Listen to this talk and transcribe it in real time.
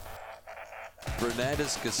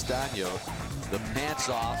Bernardus Castano, the pants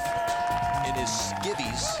off in his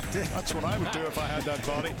skivvies. That's what I would do if I had that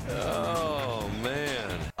body. Oh, man.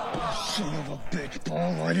 Son of a bitch,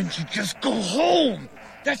 Paul, why didn't you just go home?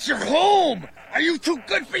 That's your home! Are you too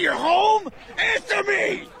good for your home? Answer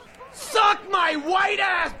me! Suck my white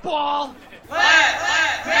ass, Paul!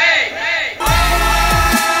 Hey!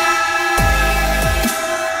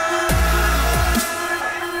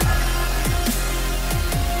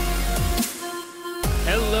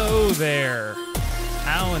 Hello there.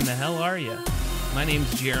 How in the hell are you? My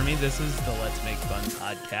name's Jeremy. This is the Let's Make Fun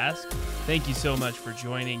podcast. Thank you so much for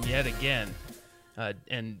joining yet again.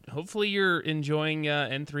 And hopefully you're enjoying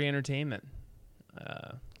N3 Entertainment.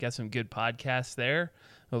 Got some good podcasts there.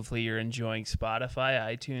 Hopefully you're enjoying Spotify,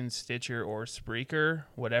 iTunes, Stitcher, or Spreaker,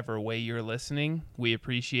 whatever way you're listening. We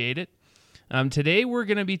appreciate it. Today we're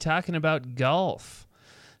going to be talking about golf.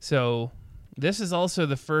 So this is also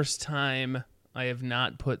the first time I have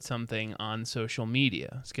not put something on social media.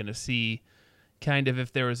 I was going to see kind of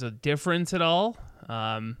if there was a difference at all.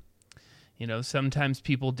 Sometimes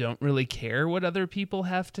people don't really care what other people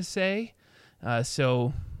have to say.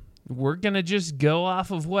 So we're going to just go off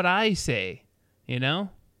of what I say,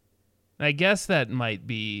 I guess that might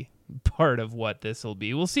be part of what this will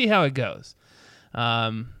be. We'll see how it goes.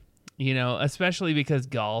 Especially because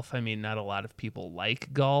golf, not a lot of people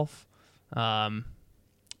like golf.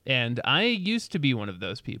 And I used to be one of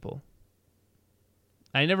those people.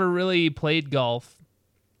 I never really played golf.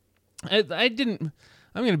 I'm going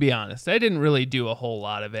to be honest. I didn't really do a whole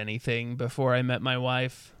lot of anything before I met my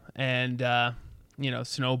wife. And,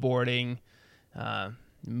 snowboarding,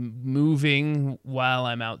 moving while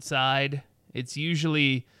I'm outside.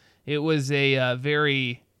 It was a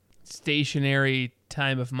very stationary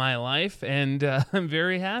time of my life, and I'm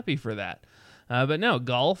very happy for that. But no,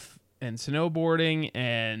 golf and snowboarding,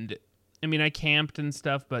 and I camped and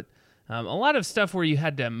stuff, but a lot of stuff where you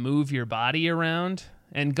had to move your body around.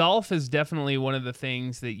 And golf is definitely one of the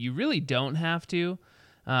things that you really don't have to.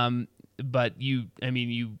 But you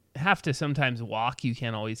have to sometimes walk. You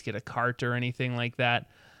can't always get a cart or anything like that.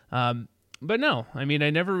 But no, I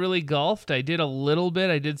never really golfed. I did a little bit.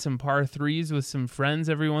 I did some par threes with some friends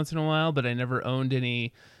every once in a while, but I never owned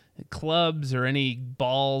any clubs or any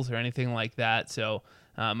balls or anything like that. So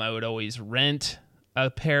I would always rent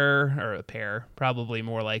a pair, probably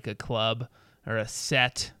more like a club or a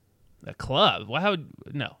set. A club?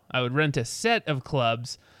 No, I would rent a set of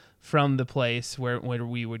clubs from the place where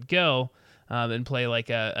we would go and play like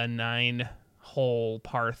a 9-hole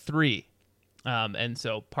par 3. And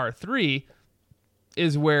so par 3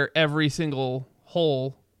 is where every single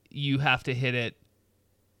hole you have to hit it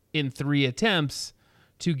in 3 attempts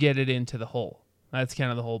to get it into the hole. That's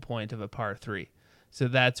kind of the whole point of a par 3. So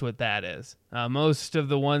that's what that is. Most of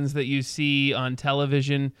the ones that you see on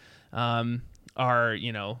television are,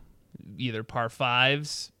 either par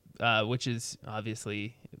 5s, which is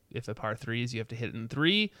obviously if a par 3 is you have to hit it in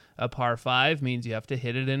 3. A par 5 means you have to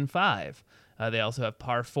hit it in 5. They also have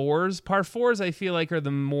par 4s. Par 4s I feel like are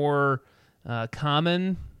the more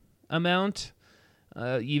common amount,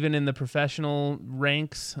 even in the professional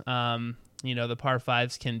ranks. The par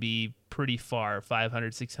 5s can be pretty far,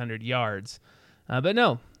 500, 600 yards. But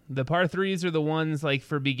no, the par 3s are the ones like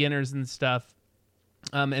for beginners and stuff.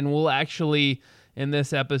 And we'll actually, in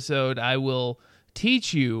this episode, I will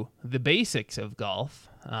teach you the basics of golf,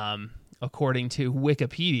 according to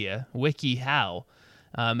Wikipedia, WikiHow.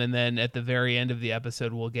 And then at the very end of the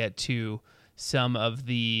episode, we'll get to some of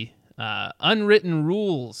the unwritten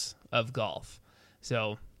rules of golf.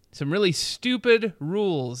 So some really stupid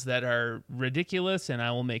rules that are ridiculous, and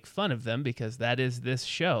I will make fun of them because that is this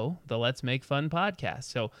show, the Let's Make Fun podcast.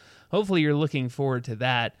 So hopefully you're looking forward to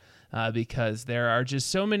that because there are just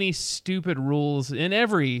so many stupid rules in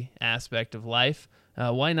every aspect of life.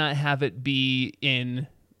 Why not have it be in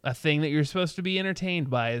a thing that you're supposed to be entertained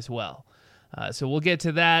by as well? So we'll get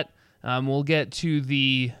to that. We'll get to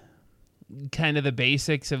the kind of the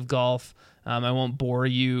basics of golf. I won't bore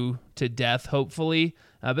you to death, hopefully.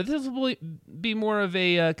 But this will be more of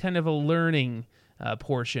a kind of a learning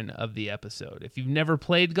portion of the episode. If you've never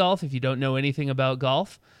played golf, if you don't know anything about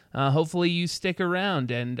golf, hopefully you stick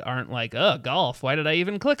around and aren't like, golf, why did I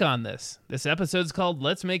even click on this? This episode's called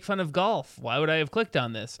Let's Make Fun of Golf. Why would I have clicked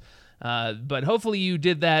on this? But hopefully you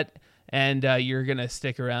did that, and you're going to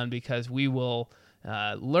stick around because we will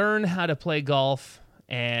learn how to play golf,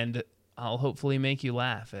 and I'll hopefully make you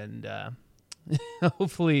laugh and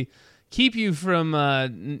hopefully keep you from,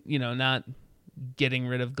 not getting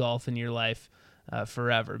rid of golf in your life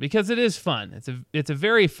forever, because it is fun. It's a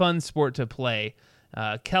very fun sport to play,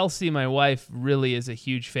 Kelsey, my wife, really is a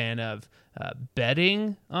huge fan of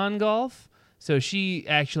betting on golf, so she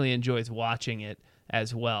actually enjoys watching it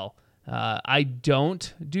as well. I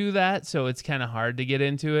don't do that, so it's kind of hard to get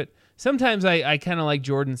into it. Sometimes I kind of like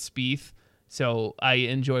Jordan Spieth, so I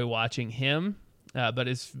enjoy watching him. But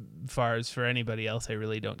as far as for anybody else, I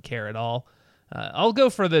really don't care at all. I'll go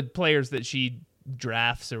for the players that she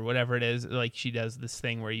drafts or whatever it is. Like she does this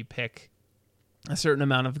thing where you pick a certain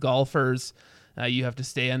amount of golfers. You have to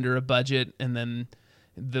stay under a budget, and then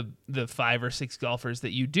the 5 or 6 golfers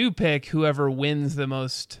that you do pick, whoever wins the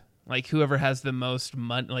most, like whoever has the most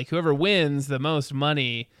money, like whoever wins the most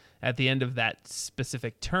money at the end of that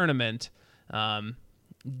specific tournament,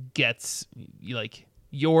 gets like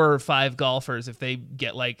your 5 golfers. If they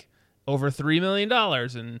get like over $3 million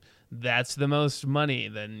and that's the most money,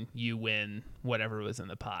 then you win whatever was in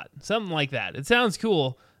the pot. Something like that. It sounds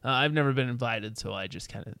cool. I've never been invited, so I just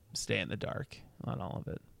kind of stay in the dark on all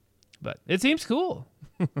of it. But it seems cool.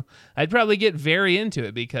 I'd probably get very into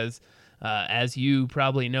it because, as you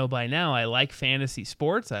probably know by now, I like fantasy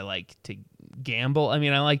sports. I like to gamble. I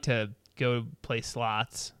mean, I like to go play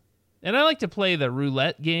slots. And I like to play the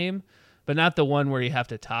roulette game, but not the one where you have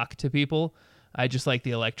to talk to people. I just like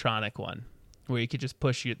the electronic one where you could just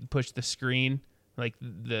push the screen, like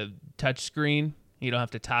the touch screen. You don't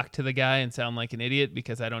have to talk to the guy and sound like an idiot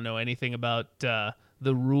because I don't know anything about the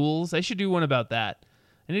rules. I should do one about that.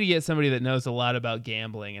 I need to get somebody that knows a lot about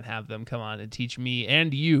gambling and have them come on and teach me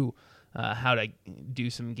and you how to do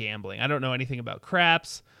some gambling. I don't know anything about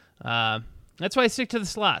craps. That's why I stick to the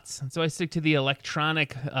slots. That's why I stick to the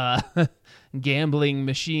electronic gambling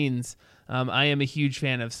machines. I am a huge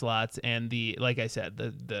fan of slots and like I said,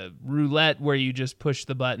 the roulette where you just push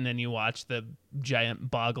the button and you watch the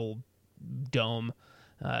giant boggle dome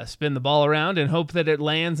spin the ball around and hope that it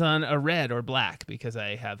lands on a red or black because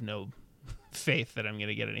I have no faith that I'm going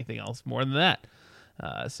to get anything else more than that.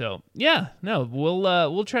 So yeah, no,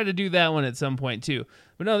 we'll try to do that one at some point too.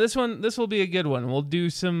 But no, this will be a good one. We'll do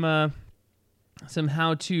some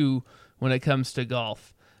how-to when it comes to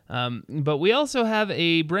golf. But we also have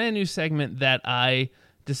a brand new segment that I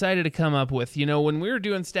decided to come up with. You know, when we were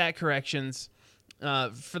doing stat corrections,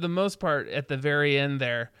 for the most part at the very end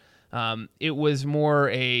there, it was more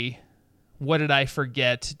a what did I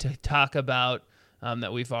forget to talk about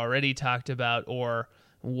that we've already talked about, or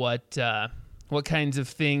what kinds of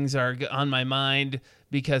things are on my mind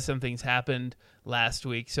because something's happened last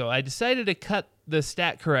week. So I decided to cut the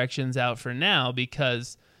stat corrections out for now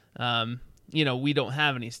because we don't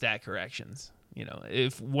have any stat corrections.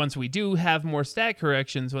 If once we do have more stat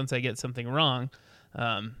corrections, once I get something wrong,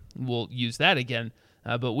 we'll use that again.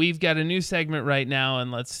 But we've got a new segment right now,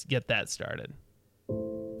 and let's get that started.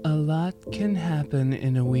 A lot can happen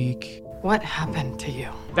in a week. What happened to you?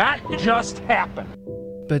 That just happened.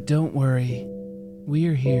 But don't worry.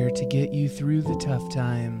 We're here to get you through the tough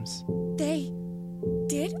times. They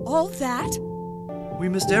did all that? We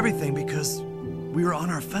missed everything because we were on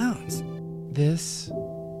our phones. This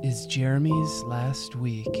is Jeremy's last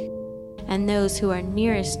week. And those who are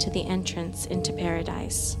nearest to the entrance into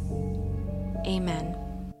paradise. Amen.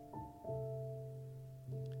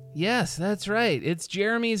 Yes, that's right. It's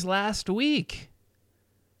Jeremy's last week.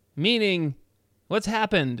 Meaning, what's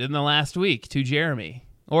happened in the last week to Jeremy?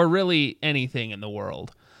 Or really anything in the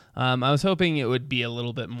world. I was hoping it would be a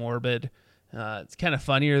little bit morbid. It's kind of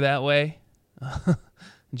funnier that way.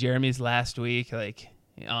 Jeremy's last week, like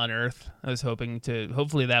on Earth. I was hoping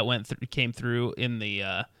hopefully that came through in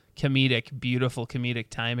the beautiful comedic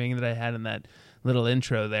timing that I had in that little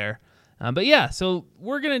intro there. But yeah, so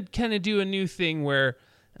we're going to kind of do a new thing where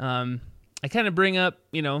I kind of bring up,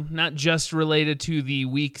 not just related to the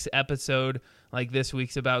week's episode, like this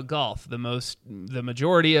week's about golf. The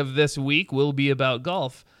majority of this week will be about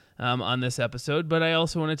golf on this episode, but I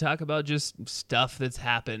also want to talk about just stuff that's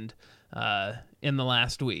happened in the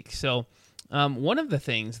last week. So one of the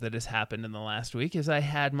things that has happened in the last week is I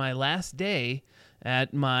had my last day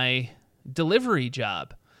at my delivery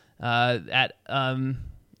job at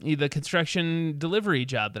the construction delivery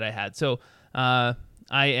job that I had. So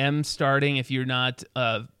I am starting, if you're not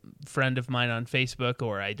a friend of mine on Facebook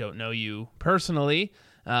or I don't know you personally,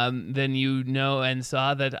 then you know and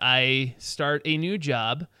saw that I start a new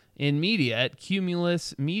job in media at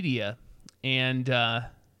Cumulus Media. And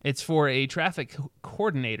it's for a traffic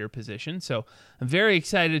coordinator position. So I'm very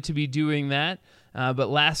excited to be doing that. But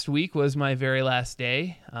last week was my very last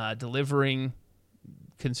day, delivering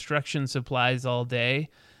construction supplies all day.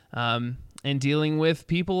 And dealing with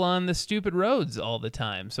people on the stupid roads all the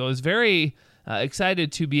time. So I was very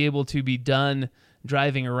excited to be able to be done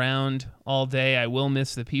driving around all day. I will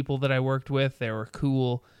miss the people that I worked with. They were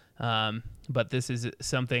cool. But this is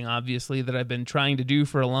something, obviously, that I've been trying to do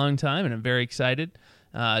for a long time, and I'm very excited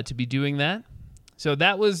to be doing that. So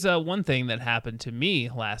that was one thing that happened to me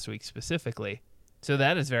last week specifically. So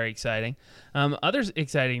that is very exciting. Other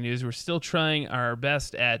exciting news, we're still trying our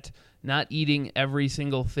best at not eating every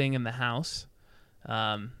single thing in the house.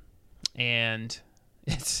 And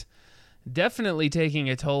it's definitely taking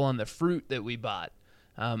a toll on the fruit that we bought.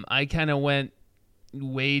 I kind of went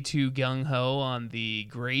way too gung-ho on the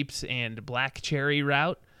grapes and black cherry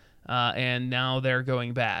route, and now they're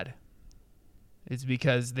going bad. It's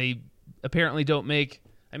because they apparently don't make...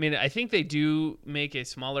 I mean, I think they do make a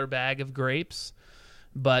smaller bag of grapes,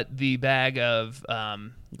 but the bag of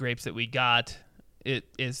grapes that we got, it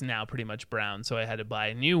is now pretty much brown, so I had to buy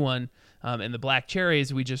a new one. And the black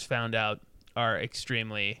cherries, we just found out, are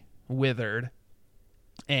extremely withered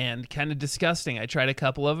and kind of disgusting. I tried a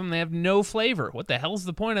couple of them. They have no flavor. What the hell's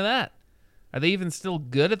the point of that? Are they even still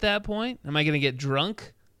good at that point? Am I going to get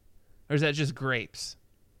drunk? Or is that just grapes?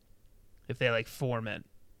 If they like ferment.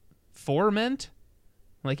 Ferment?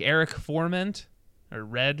 Like Eric Forment? Or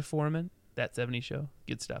Red Forment? That 70s show?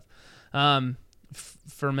 Good stuff.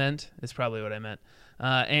 Ferment is probably what I meant.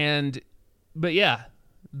 But yeah,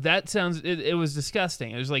 that sounds... It was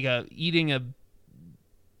disgusting. It was like eating a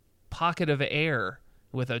pocket of air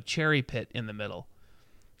with a cherry pit in the middle.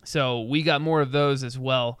 So we got more of those as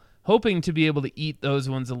well, hoping to be able to eat those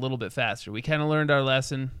ones a little bit faster. We kind of learned our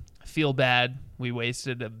lesson. I feel bad. We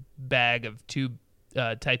wasted a bag of 2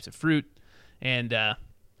 types of fruit.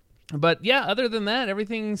 But yeah, other than that,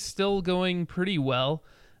 everything's still going pretty well.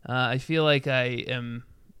 I feel like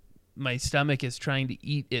my stomach is trying to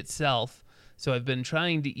eat itself. So I've been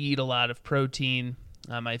trying to eat a lot of protein.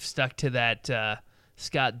 I've stuck to that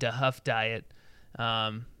Scott DeHuff diet,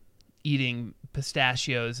 eating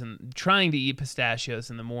pistachios and trying to eat pistachios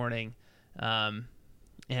in the morning,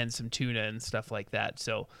 and some tuna and stuff like that.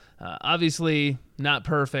 So obviously not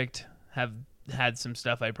perfect. Have had some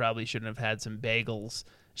stuff I probably shouldn't have had, some bagels.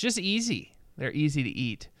 It's just easy. They're easy to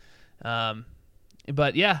eat.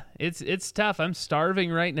 But yeah, it's tough. I'm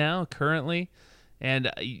starving right now currently.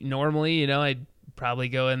 And normally, I'd probably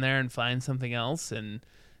go in there and find something else.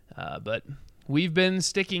 But we've been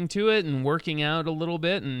sticking to it and working out a little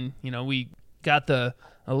bit. And, we got the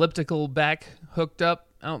elliptical back hooked up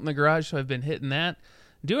out in the garage. So I've been hitting that,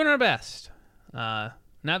 doing our best.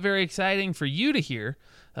 Not very exciting for you to hear,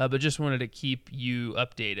 but just wanted to keep you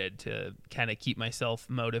updated to kind of keep myself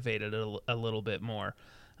motivated a little bit more.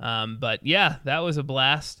 But yeah, that was a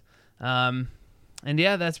blast. And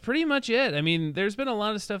yeah, that's pretty much it. I mean, there's been a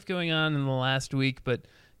lot of stuff going on in the last week, but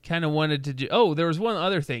kind of wanted to do... Oh, there was one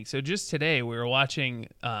other thing. So just today, we were watching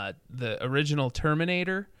the original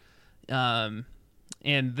Terminator. And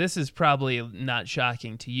this is probably not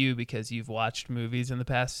shocking to you because you've watched movies in the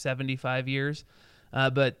past 75 years.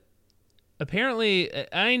 But apparently,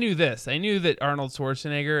 I knew this. I knew that Arnold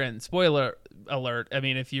Schwarzenegger, and spoiler alert, I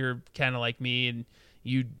mean, if you're kind of like me and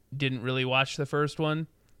you didn't really watch the first one,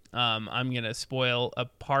 I'm going to spoil a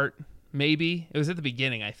part, maybe. It was at the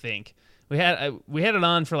beginning, I think. We had it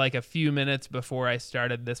on for like a few minutes before I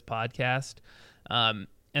started this podcast, and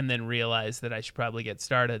then realized that I should probably get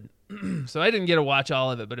started. So I didn't get to watch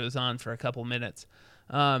all of it, but it was on for a couple minutes.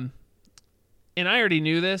 And I already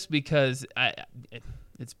knew this because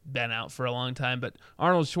it's been out for a long time, but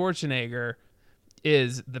Arnold Schwarzenegger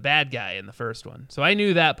is the bad guy in the first one. So I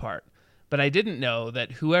knew that part. But I didn't know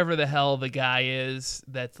that whoever the hell the guy is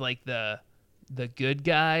that's like the good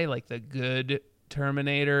guy, like the good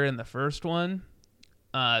Terminator in the first one,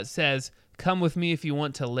 says, "Come with me if you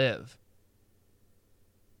want to live."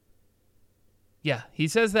 Yeah, he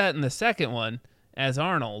says that in the second one as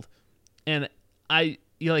Arnold. And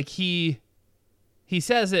he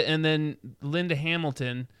says it, and then Linda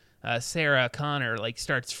Hamilton, Sarah Connor,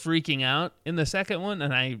 starts freaking out in the second one,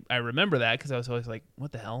 and I remember that because I was always like,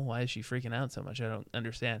 what the hell? Why is she freaking out so much? I don't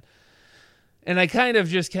understand. And I kind of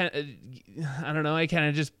just I don't know, I kind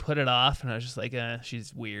of just put it off, and I was just like,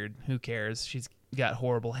 she's weird. Who cares? She's got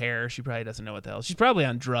horrible hair. She probably doesn't know what the hell. She's probably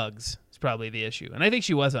on drugs. It's probably the issue. And I think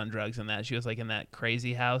she was on drugs in that. She was in that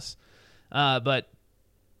crazy house. But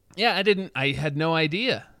yeah, I had no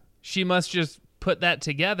idea. She must just put that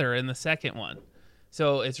together in the second one.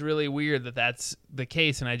 So it's really weird that that's the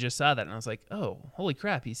case, and I just saw that, and I was like, oh, holy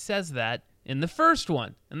crap, he says that in the first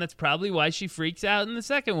one, and that's probably why she freaks out in the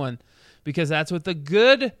second one, because that's what the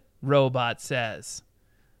good robot says.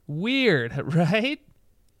 Weird, right?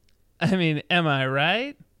 I mean, am I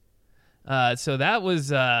right? So that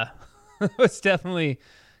was was definitely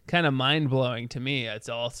kind of mind-blowing to me. It's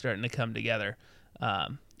all starting to come together.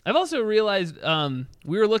 I've also realized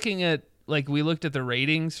we looked at the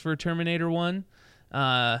ratings for Terminator 1.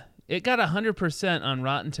 It got 100% on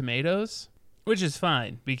Rotten Tomatoes, which is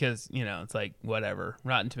fine because, it's like, whatever.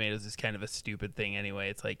 Rotten Tomatoes is kind of a stupid thing anyway.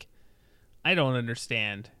 It's like, I don't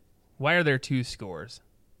understand. Why are there 2 scores?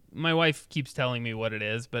 My wife keeps telling me what it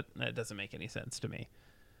is, but that doesn't make any sense to me.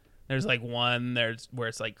 There's like one where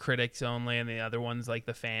it's like critics only, and the other one's like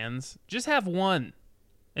the fans. Just have one.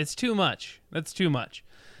 It's too much. That's too much.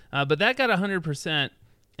 But that got 100%.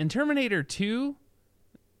 And Terminator 2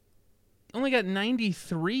 only got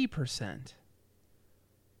 93%.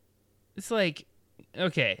 It's like,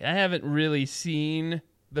 okay, I haven't really seen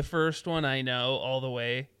the first one, I know, all the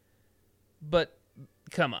way. But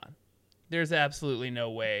come on. There's absolutely no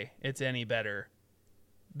way it's any better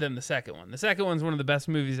than the second one. The second one's one of the best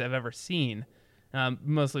movies I've ever seen,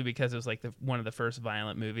 mostly because it was like one of the first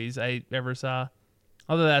violent movies I ever saw.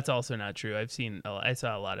 Although that's also not true. I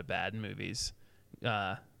saw a lot of bad movies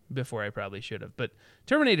before I probably should have. But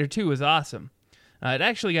Terminator 2 was awesome. It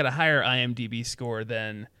actually got a higher IMDb score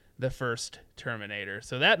than the first Terminator,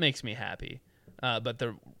 so that makes me happy. But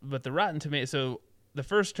the Rotten Tomatoes, so the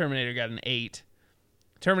first Terminator got an 8.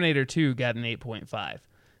 Terminator 2 got an 8.5.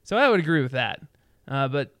 So I would agree with that.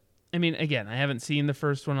 But I mean, again, I haven't seen the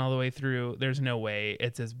first one all the way through. There's no way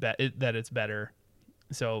that it's better.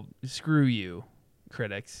 So screw you,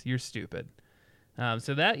 critics. You're stupid.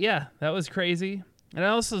 So that was crazy. And I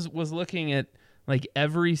also was looking at like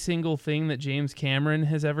every single thing that James Cameron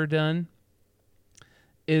has ever done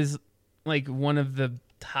is like one of the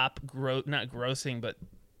top not grossing, but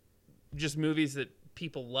just movies that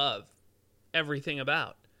people love everything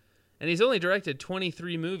about. And he's only directed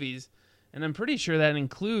 23 movies. And I'm pretty sure that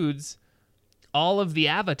includes all of the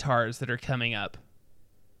Avatars that are coming up.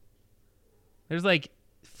 There's like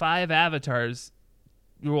 5 Avatars.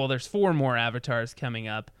 Well, there's 4 more Avatars coming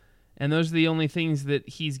up. And those are the only things that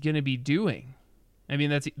he's going to be doing. I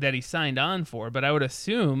mean, that he signed on for. But I would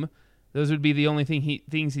assume those would be the only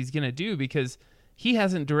things he's going to do because he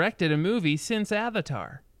hasn't directed a movie since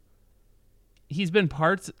Avatar. He's been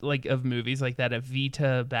parts of movies like that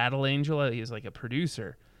Evita Battle Angel. He was like a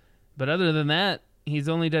producer. But other than that, he's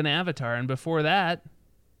only done Avatar. And before that,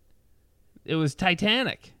 it was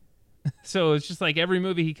Titanic. So it's just like every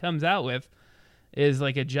movie he comes out with is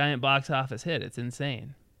like a giant box office hit. It's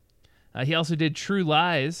insane. He also did True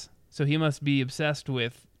Lies. So he must be obsessed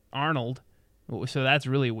with Arnold. So that's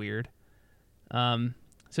really weird. So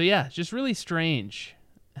yeah, just really strange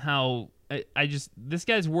how this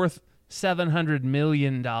guy's worth $700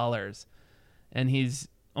 million. And he's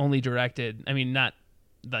only directed, I mean, not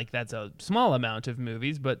like that's a small amount of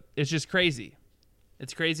movies, but it's just crazy.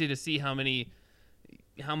 It's crazy to see how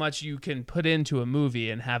much you can put into a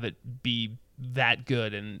movie and have it be that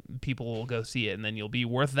good and people will go see it and then you'll be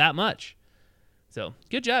worth that much. So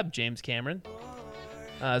good job, James Cameron.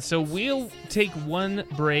 So we'll take one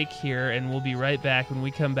break here and we'll be right back. When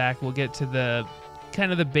we come back, we'll get to the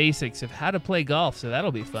kind of the basics of how to play golf. So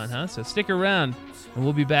that'll be fun, huh? So stick around and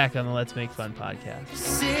we'll be back on the Let's Make Fun podcast.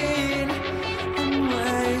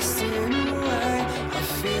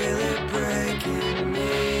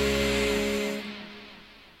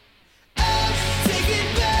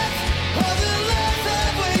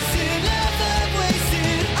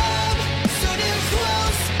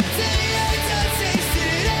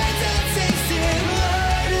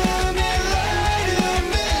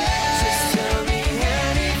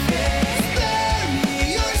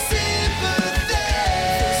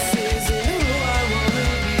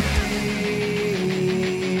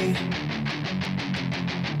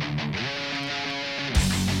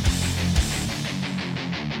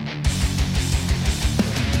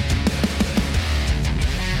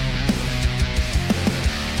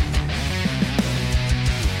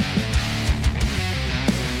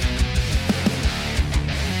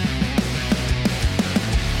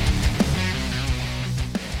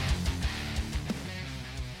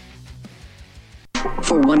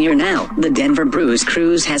 For 1 year now, the Denver Brews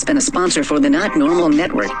Cruise has been a sponsor for the Not Normal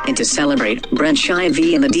Network, and to celebrate, Brent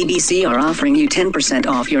Shivey and the DBC are offering you 10%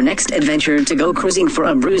 off your next adventure to go cruising for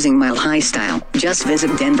a bruising mile high style. Just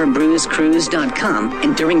visit denverbrewscruise.com,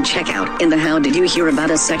 and during checkout, in the How Did You Hear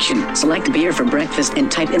About Us section, select beer for breakfast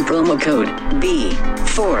and type in promo code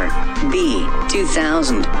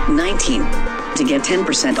B4B2019 to get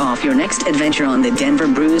 10% off your next adventure on the Denver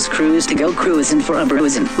Brews Cruise to go cruising for a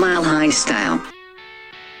bruising mile high style.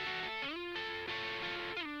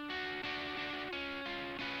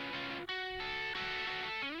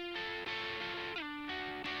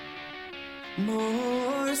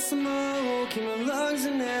 More smoke in my lungs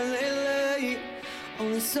in LA.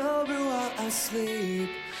 only sober while I sleep.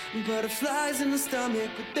 Butterflies in the stomach,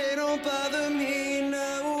 but they don't bother me.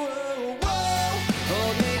 No, whoa, whoa.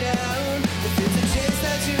 Hold me down. If it's a chance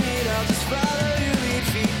that you need, I'll just follow you. Lead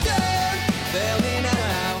feet down. Fail me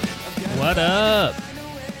now. What up?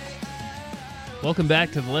 Welcome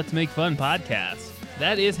back to the Let's Make Fun podcast.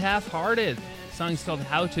 That is Half-Hearted. The song's called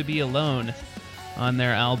How to Be Alone on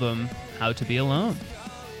their album How to Be Alone.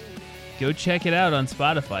 Go check it out on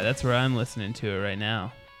Spotify. That's where I'm listening to it right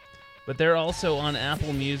now. But they're also on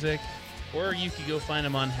Apple Music, or you could go find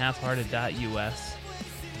them on halfhearted.us.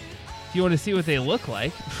 If you want to see what they look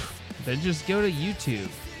like, then just go to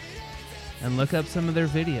YouTube and look up some of their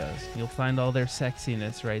videos. You'll find all their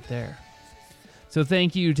sexiness right there. So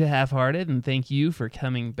thank you to Half-Hearted, and thank you for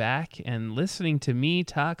coming back and listening to me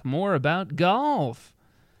talk more about golf.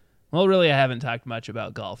 Well, really, I haven't talked much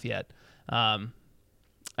about golf yet.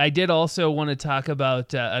 I did also want to talk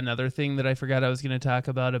about another thing that I forgot I was going to talk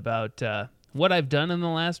about what I've done in the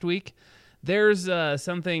last week. There's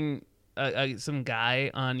some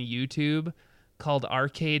guy on YouTube called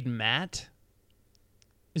Arcade Matt.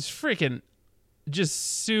 It's freaking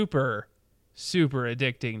just super, super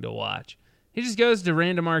addicting to watch. He just goes to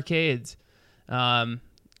random arcades,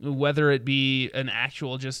 whether it be an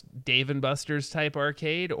actual just Dave & Buster's type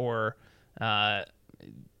arcade, or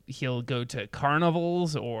he'll go to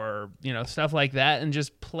carnivals or, stuff like that and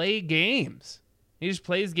just play games. He just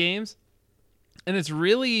plays games, and it's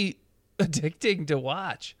really addicting to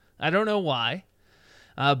watch. I don't know why,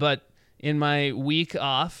 but in my week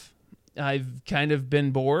off, I've kind of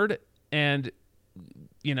been bored, and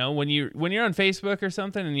when you're on Facebook or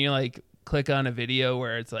something and you click on a video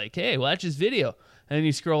where it's like, hey, watch this video, and then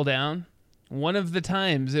you scroll down. One of the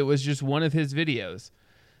times it was just one of his videos,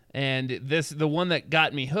 and the one that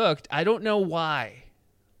got me hooked, I don't know why,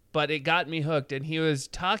 but it got me hooked. And he was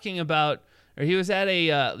talking about, or he was at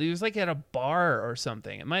at a bar or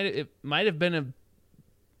something. It might have been a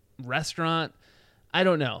restaurant. I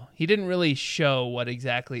don't know. He didn't really show what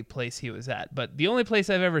exactly place he was at, but the only place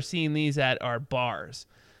I've ever seen these at are bars.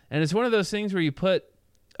 And it's one of those things where you put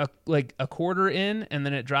a quarter in, and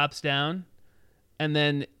then it drops down, and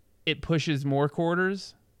then it pushes more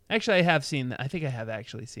quarters. Actually, I have seen that. I think I have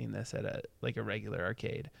actually seen this at a regular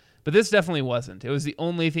arcade, but this definitely wasn't. It was the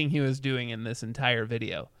only thing he was doing in this entire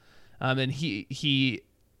video. And he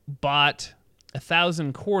bought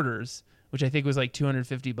 1,000 quarters, which I think was like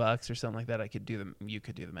 $250 or something like that. You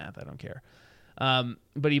could do the math. I don't care.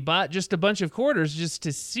 But he bought just a bunch of quarters just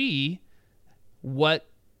to see what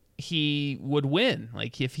he would win,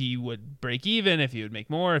 like if he would break even, if he would make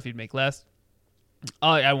more, if he'd make less.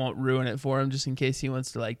 I won't ruin it for him, just in case he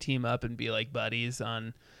wants to team up and be like buddies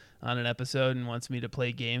on an episode and wants me to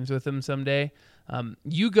play games with him someday.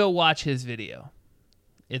 You go watch his video.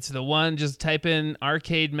 It's the one, just type in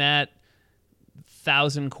Arcade Matt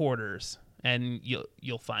 1,000 quarters and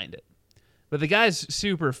you'll find it. But the guy's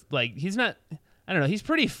super, he's not, I don't know, he's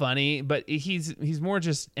pretty funny, but he's more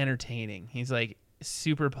just entertaining. He's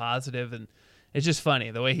super positive, and it's just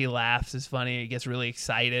funny. The way he laughs is funny. He gets really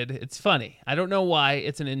excited. It's funny. I don't know why.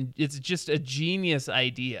 It's just a genius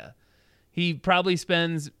idea. He probably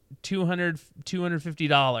spends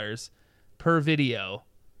 $250 per video.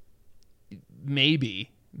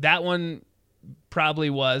 Maybe. That one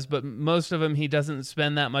probably was, but most of them he doesn't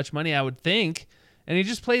spend that much money, I would think. And he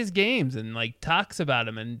just plays games and talks about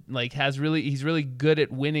them, and he's really good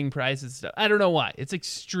at winning prizes and stuff. I don't know why. It's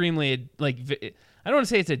extremely I don't want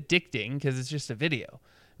to say it's addicting because it's just a video,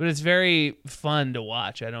 but it's very fun to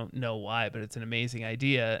watch. I don't know why, but it's an amazing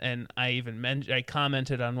idea. And I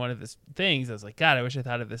commented on one of his things. I was like, God, I wish I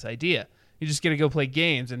thought of this idea. You just get to go play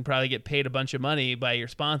games and probably get paid a bunch of money by your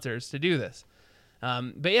sponsors to do this.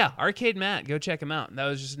 But yeah, Arcade Matt, go check him out. That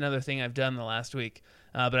was just another thing I've done the last week.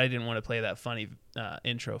 But I didn't want to play that funny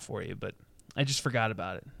intro for you, but I just forgot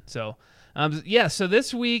about it. So, so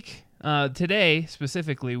this week, today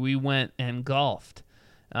specifically, we went and golfed.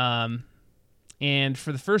 And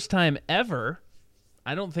for the first time ever,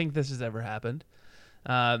 I don't think this has ever happened,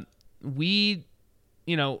 we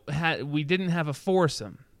didn't have a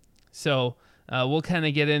foursome. So we'll kind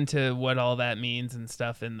of get into what all that means and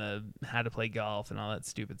stuff in the how to play golf and all that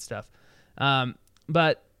stupid stuff.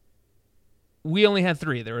 But we only had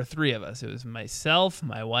three. There were three of us. It was myself,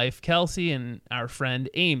 my wife, Kelsey, and our friend,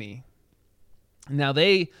 Amy. Now,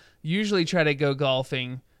 they usually try to go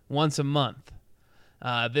golfing once a month.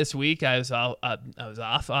 This week, I was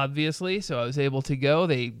off, obviously, so I was able to go.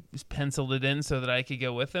 They penciled it in so that I could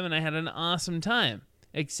go with them, and I had an awesome time.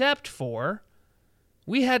 Except for,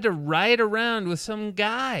 we had to ride around with some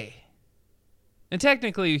guy. And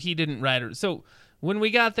technically, he didn't ride. So When we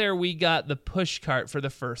got there, we got the push cart for the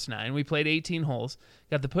first 9. We played 18 holes.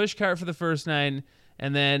 Got the push cart for the first 9,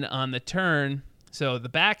 and then on the turn, so the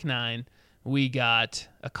back 9, we got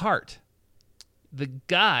a cart. The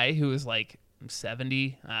guy who was like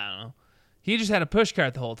 70, I don't know, he just had a push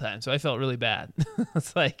cart the whole time, so I felt really bad.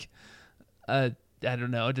 It's like, I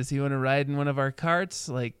don't know, does he want to ride in one of our carts?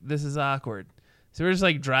 Like, this is awkward. So we're just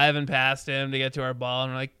like driving past him to get to our ball,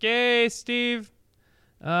 and we're like, "Hey, Steve,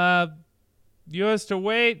 you has to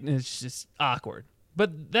wait." And it's just awkward.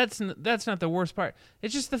 But that's not the worst part.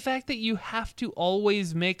 It's just the fact that you have to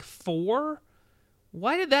always make 4.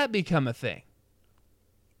 Why did that become a thing?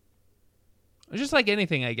 Just like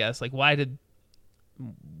anything, I guess. Like, why did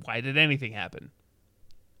anything happen?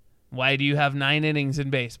 Why do you have 9 innings in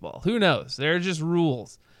baseball? Who knows? There are just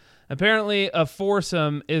rules. Apparently, a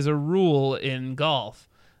foursome is a rule in golf.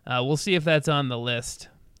 We'll see if that's on the list.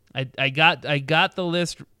 I got the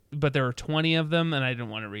list, but there were 20 of them, and I didn't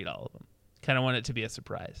want to read all of them. Kind of want it to be a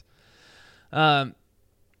surprise. But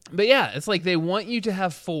yeah, it's like they want you to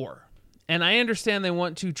have 4. And I understand they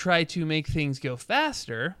want to try to make things go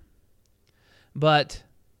faster, but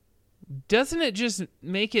doesn't it just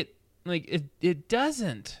make it like it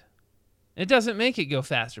doesn't? It doesn't make it go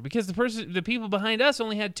faster because the people behind us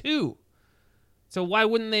only had 2. So why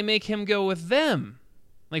wouldn't they make him go with them?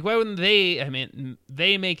 Like, why wouldn't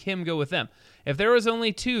they make him go with them? If there was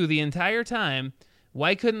only 2 the entire time,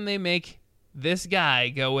 why couldn't they make this guy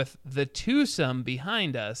go with the twosome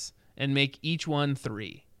behind us and make each one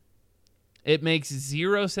 3? It makes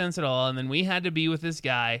 0 sense at all. And then we had to be with this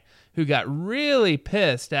guy who got really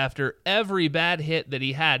pissed after every bad hit that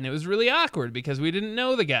he had. And it was really awkward because we didn't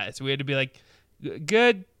know the guy. So we had to be like,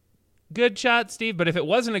 good shot, Steve. But if it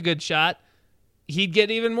wasn't a good shot, he'd get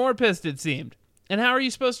even more pissed, it seemed. And how are you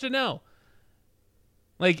supposed to know?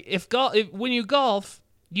 Like, if when you golf,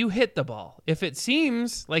 you hit the ball. If it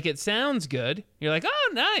seems like it sounds good, you're like,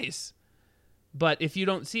 oh, nice. But if you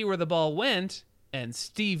don't see where the ball went, and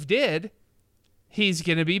Steve did, he's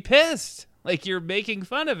going to be pissed. Like you're making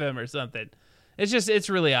fun of him or something. It's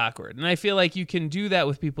really awkward. And I feel like you can do that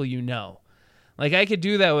with people you know. Like I could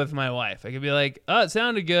do that with my wife. I could be like, oh, it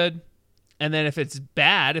sounded good. And then if it's a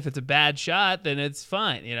bad shot, then it's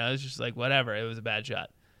fine. You know, it's just like, whatever, it was a bad shot.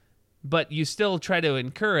 But you still try to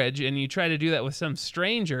encourage, and you try to do that with some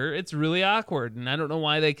stranger. It's really awkward. And I don't know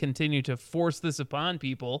why they continue to force this upon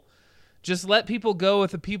people. Just let people go with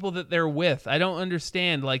the people that they're with. I don't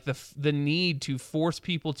understand like the need to force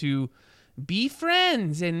people to be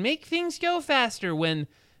friends and make things go faster when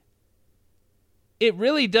it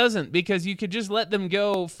really doesn't, because you could just let them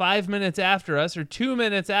go 5 minutes after us or 2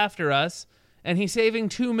 minutes after us, and he's saving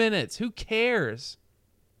 2 minutes. Who cares?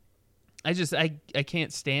 I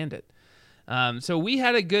can't stand it. So we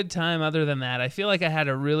had a good time other than that. I feel like I had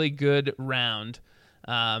a really good round.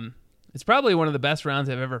 It's probably one of the best rounds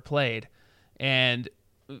I've ever played. And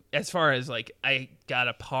as far as like, I got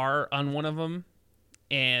a par on one of them,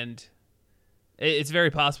 and it's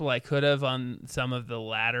very possible I could have on some of the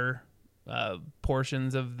latter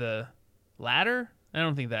portions of the ladder. I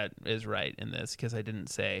don't think that is right in this because I didn't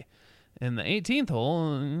say in the 18th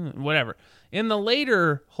hole, whatever. In the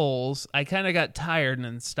later holes, I kind of got tired and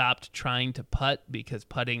then stopped trying to putt because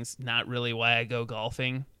putting's not really why I go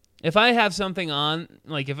golfing. If I have something on,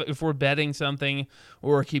 like if we're betting something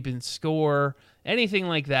or we're keeping score, anything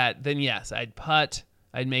like that, then yes, I'd putt.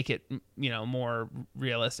 I'd make it, more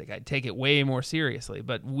realistic. I'd take it way more seriously.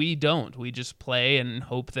 But we don't. We just play and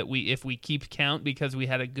hope that if we keep count because we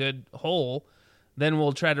had a good hole, then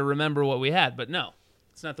we'll try to remember what we had. But no,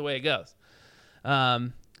 it's not the way it goes.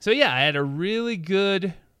 So yeah, I had a really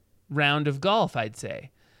good round of golf, I'd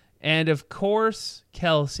say. And of course,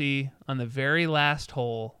 Kelsey on the very last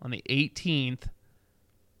hole on the 18th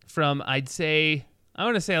from, I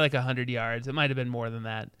want to say like 100 yards. It might have been more than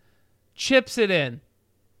that. Chips it in.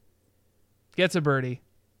 Gets a birdie.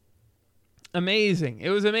 Amazing. It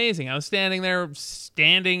was amazing. I was standing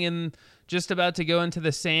in, just about to go into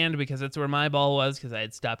the sand because that's where my ball was because I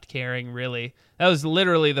had stopped caring, really. That was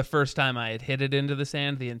literally the first time I had hit it into the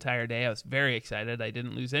sand the entire day. I was very excited. I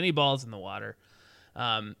didn't lose any balls in the water.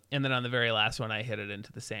 And then on the very last one, I hit it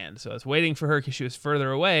into the sand. So I was waiting for her because she was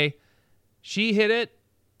further away. She hit it.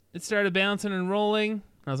 It started bouncing and rolling.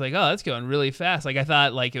 I was like, oh, that's going really fast. Like I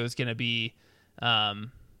thought like it was going to be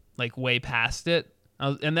like way past it.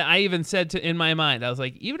 And then I even said in my mind, I was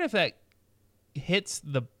like, even if that hits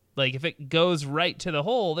if it goes right to the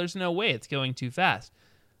hole, there's no way it's going too fast.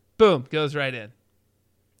 Boom, goes right in.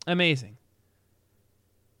 Amazing.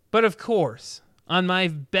 But of course, on my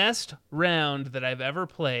best round that I've ever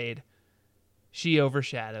played, she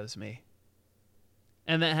overshadows me.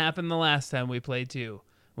 And that happened the last time we played too.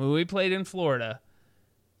 When we played in Florida,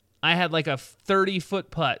 I had like a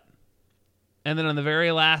 30-foot putt. And then on the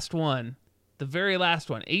very last one,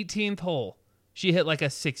 18th hole, she hit like a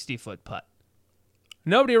 60-foot putt.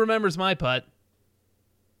 Nobody remembers my putt.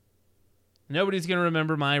 Nobody's going to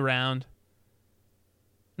remember my round.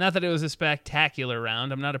 Not that it was a spectacular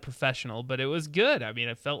round. I'm not a professional, but it was good. I mean,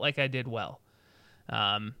 it felt like I did well.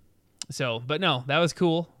 But no, that was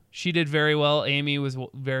cool. She did very well. Amy was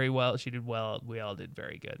very well. She did well. We all did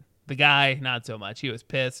very good. The guy, not so much. He was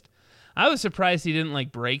pissed. I was surprised he didn't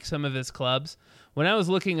like break some of his clubs. When I was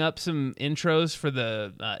looking up some intros for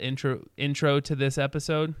the intro to this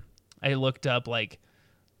episode, I looked up like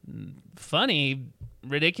funny,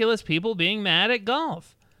 ridiculous people being mad at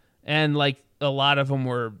golf. And like a lot of them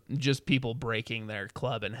were just people breaking their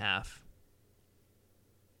club in half.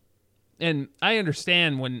 And I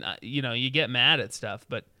understand when, you get mad at stuff,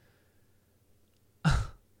 but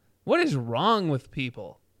what is wrong with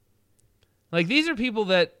people? Like, these are people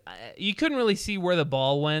that you couldn't really see where the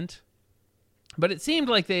ball went, but it seemed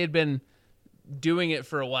like they had been doing it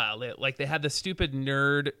for a while. They had the stupid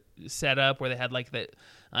nerd setup where they had like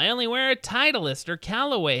I only wear a Titleist or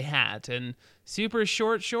Callaway hat and super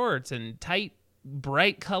short shorts and tight,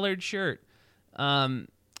 bright colored shirt.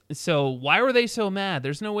 So why were they so mad?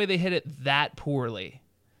 There's no way they hit it that poorly.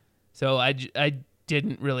 So I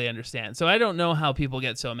didn't really understand. So I don't know how people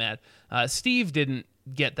get so mad. Steve didn't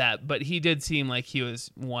get that, but he did seem like he was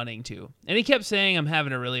wanting to. And he kept saying, I'm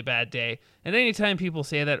having a really bad day. And anytime people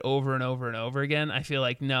say that over and over and over again, I feel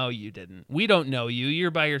like, no, you didn't. We don't know you. You're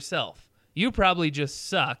by yourself. You probably just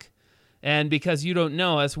suck. And because you don't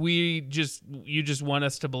know us, you just want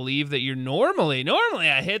us to believe that you're normally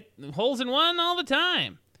I hit holes in one all the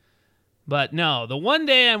time. But no, the one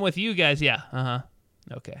day I'm with you guys, yeah,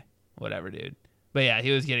 okay, whatever, dude. But yeah,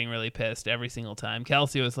 he was getting really pissed every single time.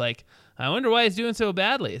 Kelsey was like, I wonder why he's doing so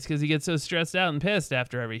badly. It's because he gets so stressed out and pissed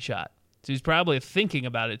after every shot. So he's probably thinking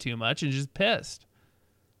about it too much and just pissed.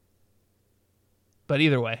 But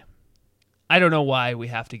either way, I don't know why we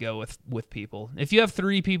have to go with people. If you have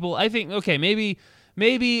 3 people, I think, okay, maybe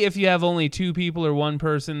if you have only 2 people or 1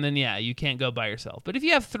 person, then yeah, you can't go by yourself. But if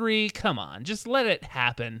you have 3, come on, just let it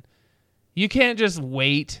happen. You can't just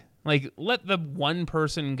wait. Like, let the one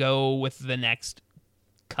person go with the next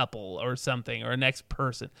couple or something, or next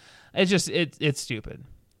person. It's stupid.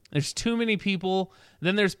 There's too many people.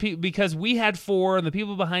 Then there's because we had 4 and the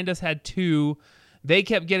people behind us had 2. They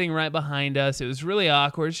kept getting right behind us. It was really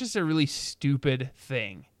awkward. It's just a really stupid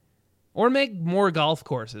thing. Or make more golf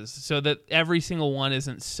courses so that every single one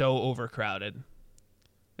isn't so overcrowded.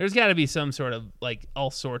 There's got to be some sort of, like,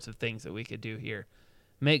 all sorts of things that we could do here.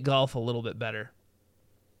 Make golf a little bit better.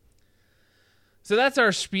 So that's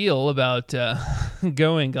our spiel about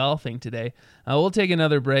going golfing today. We'll take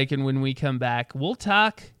another break, and when we come back, we'll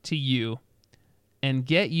talk to you and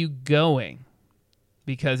get you going.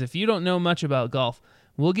 Because if you don't know much about golf,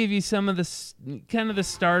 we'll give you some of the kind of the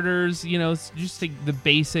starters, just the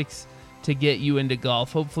basics to get you into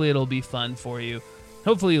golf. Hopefully it'll be fun for you.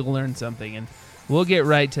 Hopefully you'll learn something, and we'll get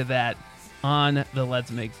right to that on the Let's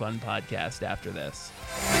Make Fun podcast after this.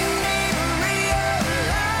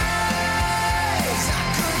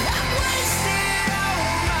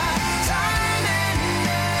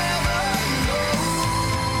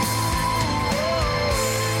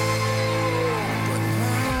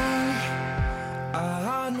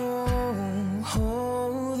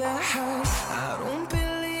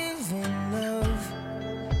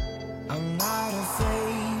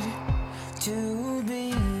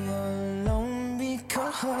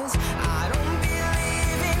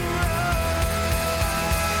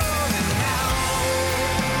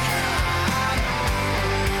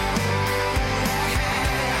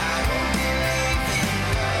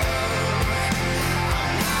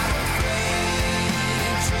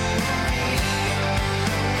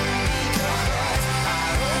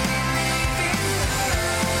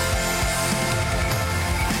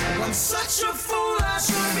 Such a fool, I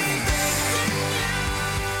should be thanking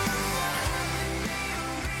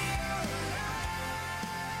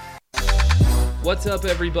you. What's up,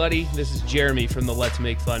 everybody? This is Jeremy from the Let's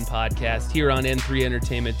Make Fun podcast here on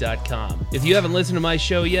N3Entertainment.com. If you haven't listened to my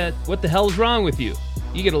show yet, what the hell is wrong with you?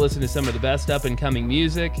 You get to listen to some of the best up-and-coming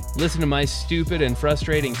music, listen to my stupid and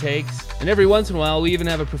frustrating takes, and every once in a while we even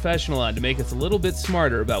have a professional on to make us a little bit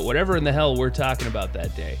smarter about whatever in the hell we're talking about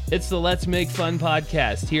that day. It's the Let's Make Fun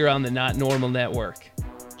podcast here on the Not Normal Network.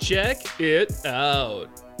 Check it out.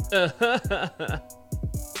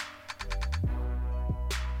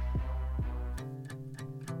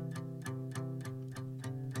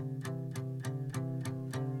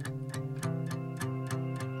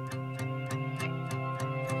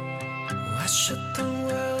 shut the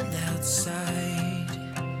world outside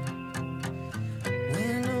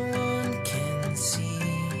when no one can see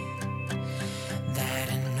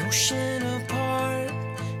that an ocean apart,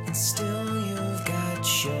 and still you've got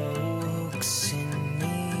jokes in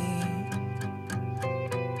me.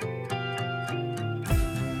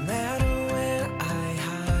 No matter where I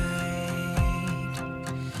hide,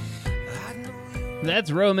 I know you're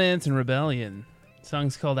That's Romance and Rebellion. The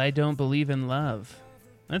song's called I Don't Believe in Love.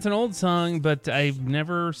 That's an old song, but I've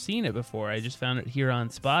never seen it before. I just found it here on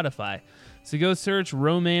Spotify. So go search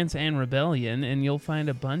Romance and Rebellion, and you'll find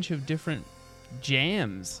a bunch of different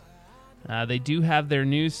jams. They do have their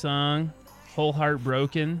new song, Whole Heart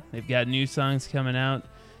Broken. They've got new songs coming out.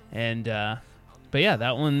 And but yeah,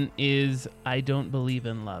 that one is I Don't Believe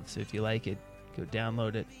in Love. So if you like it, go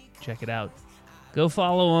download it, check it out. Go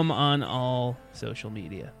follow them on all social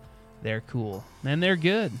media. They're cool, and they're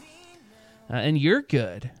good. And you're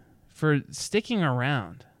good for sticking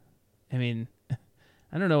around. I mean,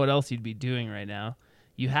 I don't know what else you'd be doing right now.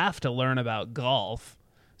 You have to learn about golf.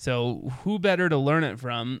 So who better to learn it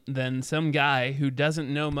from than some guy who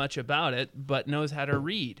doesn't know much about it but knows how to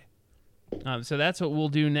read? So that's what we'll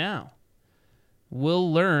do now.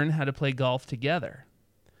 We'll learn how to play golf together.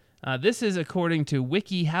 This is according to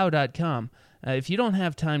wikihow.com. If you don't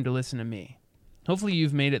have time to listen to me, hopefully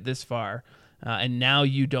you've made it this far. And now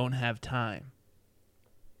you don't have time.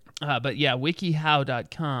 But yeah,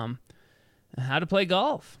 wikihow.com, how to play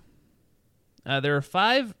golf. There are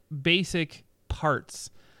 5 basic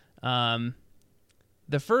parts. The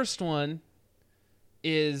first one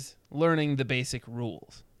is learning the basic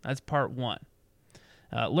rules. That's part 1.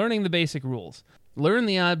 Learning the basic rules. Learn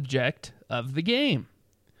the object of the game.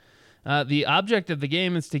 The object of the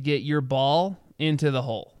game is to get your ball into the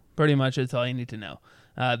hole. Pretty much that's all you need to know.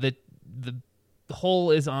 The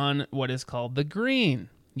hole is on what is called the green.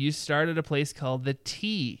 You start at a place called the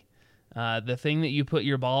tee. The thing that you put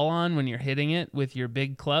your ball on when you're hitting it with your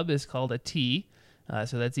big club is called a tee.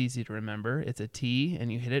 So that's easy to remember. It's a tee,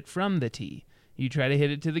 and you hit it from the tee. You try to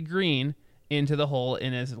hit it to the green, into the hole,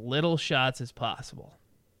 in as little shots as possible.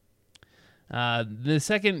 The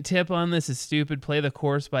second tip on this is stupid. Play the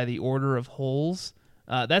course by the order of holes.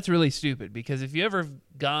 That's really stupid, because if you ever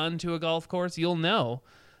gone to a golf course, you'll know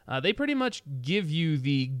they pretty much give you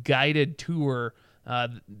the guided tour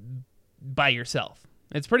by yourself.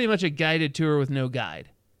 It's pretty much a guided tour with no guide.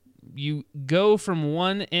 You go from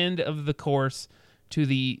one end of the course to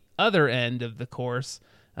the other end of the course,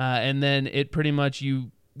 and then it pretty much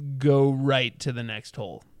you go right to the next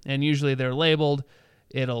hole. And usually they're labeled.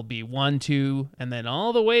 It'll be 1, 2, and then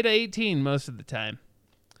all the way to 18 most of the time.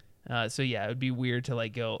 So yeah, it would be weird to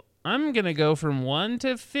like go, I'm going to go from 1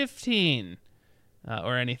 to 15.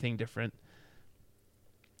 Or anything different.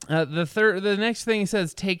 The next thing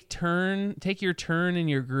says take your turn in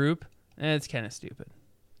your group. It's kind of stupid.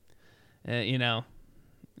 You know,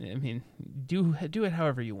 I mean, do it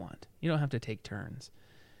however you want. You don't have to take turns.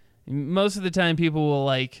 Most of the time, people will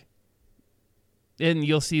like, and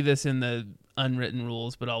you'll see this in the unwritten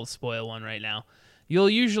rules, but I'll spoil one right now. You'll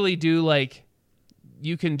usually do like,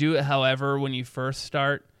 you can do it however when you first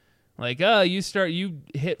start. Like, you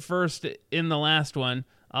hit first in the last one,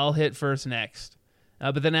 I'll hit first next.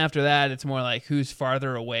 But then after that, it's more like who's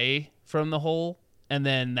farther away from the hole, and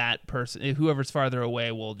then that person, whoever's farther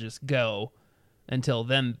away, will just go until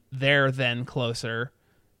then they're then closer,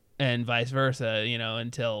 and vice versa, you know,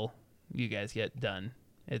 until you guys get done.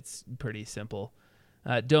 It's pretty simple.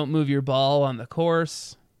 Don't move your ball on the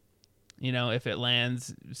course. You know, if it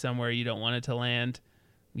lands somewhere you don't want it to land,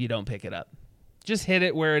 you don't pick it up. Just hit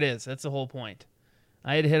it where it is. That's the whole point.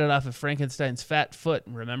 I had to hit it off of Frankenstein's fat foot,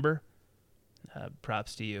 remember?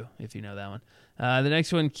 Props to you if you know that one. The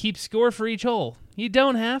next one, keep score for each hole. You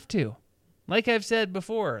don't have to. Like I've said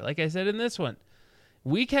before, like I said in this one,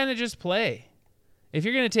 we kind of just play. If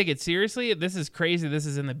you're going to take it seriously, this is crazy. This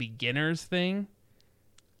is in the beginners thing.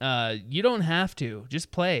 You don't have to. Just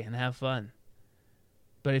play and have fun.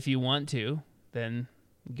 But if you want to, then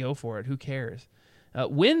go for it. Who cares?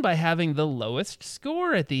 Win by having the lowest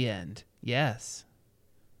score at the end. Yes.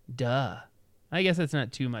 Duh. I guess that's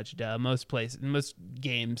not too much duh. Most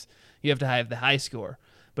games, you have to have the high score.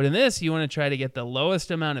 But in this, you want to try to get the lowest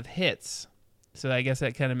amount of hits. So I guess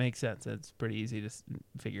that kind of makes sense. It's pretty easy to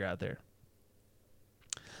figure out there.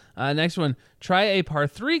 Next one, try a par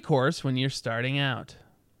 3 course when you're starting out.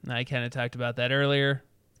 I kind of talked about that earlier.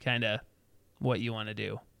 Kind of what you want to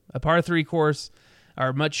do. A par 3 course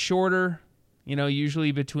are much shorter. You know,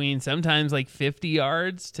 usually between sometimes like 50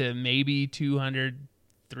 yards to maybe 200,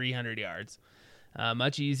 300 yards.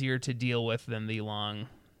 Much easier to deal with than the long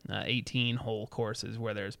 18-hole courses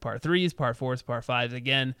where there's par 3s, par 4s, par 5s.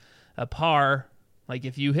 Again, a par, like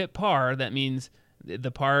if you hit par, that means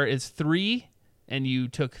the par is 3 and you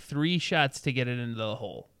took 3 shots to get it into the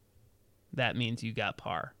hole. That means you got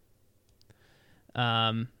par.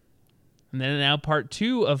 And then now part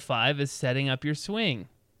 2 of 5 is setting up your swing.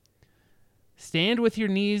 Stand with your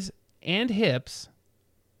knees and hips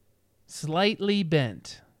slightly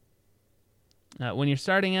bent. When you're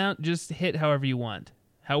starting out, just hit however you want.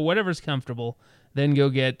 Whatever's comfortable, then go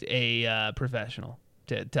get a professional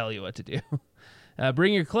to tell you what to do.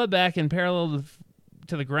 Bring your club back in parallel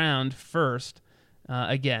to the ground first.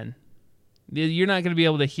 Again, you're not going to be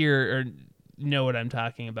able to hear or know what I'm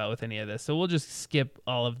talking about with any of this, so we'll just skip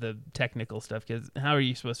all of the technical stuff, because how are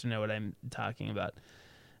you supposed to know what I'm talking about?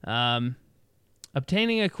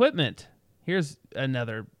 Obtaining equipment. Here's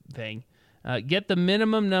another thing. Get the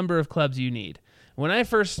minimum number of clubs you need. When I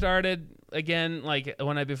first started, again, like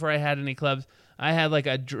before I had any clubs, I had like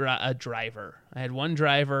a driver. I had one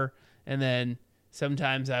driver, and then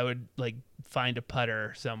sometimes I would like find a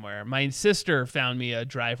putter somewhere. My sister found me a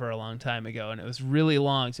driver a long time ago, and it was really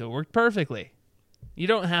long, so it worked perfectly. You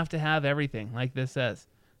don't have to have everything, like this says.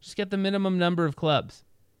 Just get the minimum number of clubs.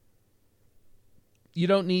 You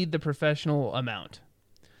don't need the professional amount.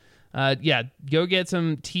 Go get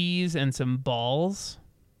some tees and some balls.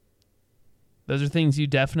 Those are things you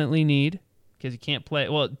definitely need, because you can't play.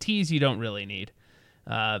 Well, tees you don't really need.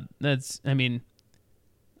 A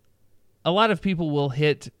lot of people will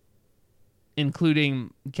hit,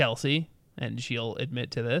 including Kelsey, and she'll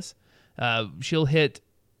admit to this. She'll hit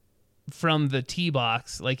from the tee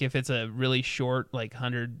box, like if it's a really short, like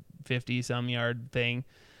 150 some yard thing.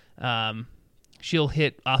 She'll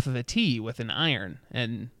hit off of a tee with an iron,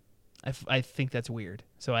 and I think that's weird,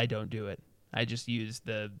 so I don't do it. I just use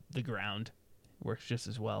the ground. Works just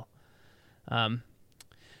as well.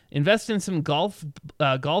 Invest in some golf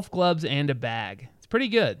gloves and a bag. It's pretty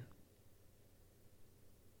good.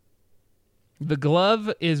 The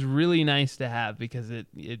glove is really nice to have because it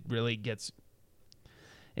really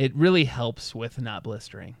helps with not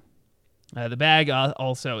blistering. The bag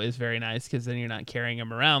also is very nice because then you're not carrying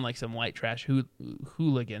them around like some white trash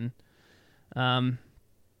hooligan. And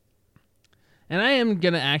I am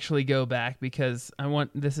going to actually go back because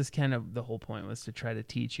this is kind of the whole point, was to try to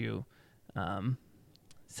teach you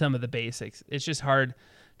some of the basics. It's just hard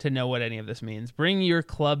to know what any of this means. Bring your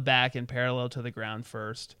club back in parallel to the ground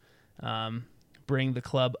first. Bring the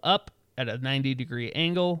club up at a 90-degree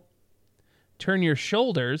angle. Turn your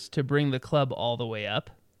shoulders to bring the club all the way up.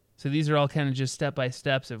 So these are all kind of just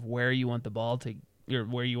step-by-steps of where you want the ball to, or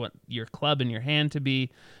where you want your club in your hand to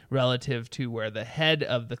be relative to where the head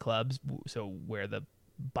of the clubs, so where the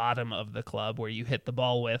bottom of the club, where you hit the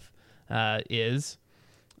ball with, is.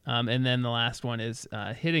 And then the last one is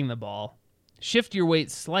hitting the ball. Shift your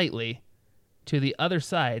weight slightly to the other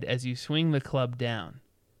side as you swing the club down.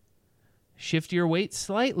 Shift your weight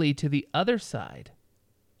slightly to the other side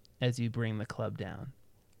as you bring the club down.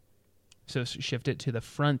 So shift it to the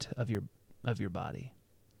front of your body.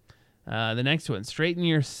 The next one, straighten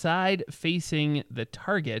your side facing the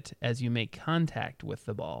target as you make contact with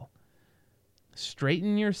the ball.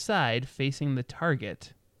 Straighten your side facing the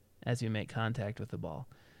target as you make contact with the ball.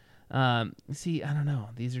 See, I don't know.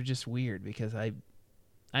 These are just weird because I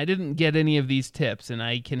didn't get any of these tips, and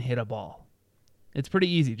I can hit a ball. It's pretty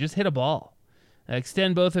easy. Just hit a ball.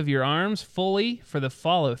 Extend both of your arms fully for the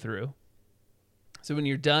follow-through. So when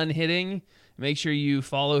you're done hitting, make sure you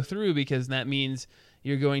follow through, because that means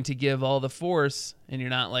you're going to give all the force and you're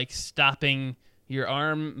not like stopping your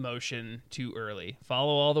arm motion too early.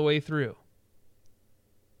 Follow all the way through.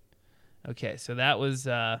 Okay, so that was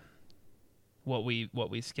what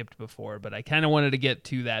we skipped before, but I kind of wanted to get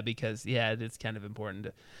to that because, yeah, it's kind of important.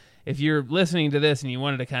 If you're listening to this and you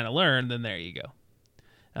wanted to kind of learn, then there you go.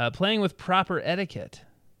 Playing with proper etiquette.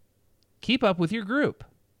 Keep up with your group.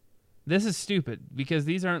 This is stupid because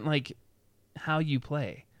these aren't like how you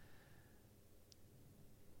play.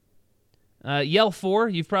 Yell 4,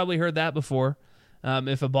 you've probably heard that before.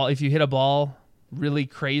 If you hit a ball really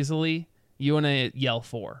crazily, you want to yell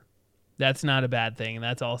 4. That's not a bad thing, and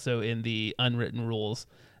that's also in the unwritten rules.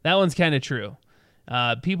 That one's kind of true.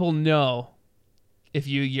 People know if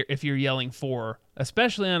you're yelling 4,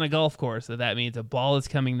 especially on a golf course, that means a ball is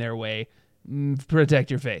coming their way. Protect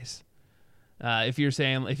your face. If you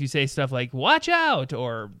say stuff like "watch out"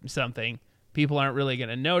 or something, people aren't really going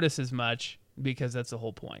to notice as much because that's the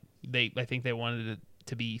whole point. I think they wanted it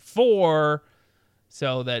to be 4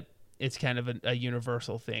 so that it's kind of a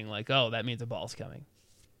universal thing, like, oh, that means a ball's coming.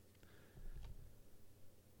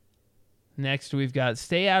 Next, we've got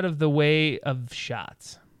stay out of the way of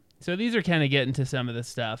shots. So these are kind of getting to some of the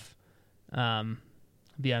stuff,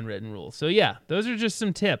 the unwritten rules. So yeah, those are just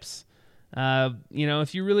some tips.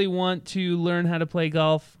 If you really want to learn how to play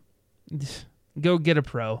golf, go get a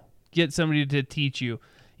pro. Get somebody to teach you.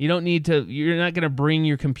 You don't need to. You're not going to bring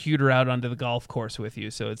your computer out onto the golf course with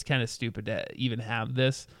you, so it's kind of stupid to even have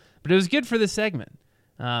this. But it was good for this segment.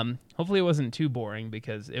 Hopefully it wasn't too boring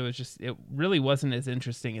because it really wasn't as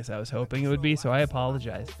interesting as I was hoping it would be, so I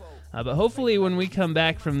apologize. But hopefully when we come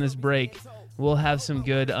back from this break, we'll have some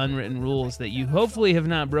good unwritten rules that you hopefully have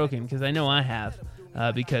not broken, because I know I have,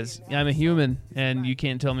 because I'm a human and you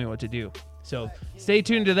can't tell me what to do. So stay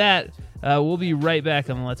tuned to that. We'll be right back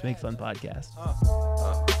on the Let's Make Fun podcast.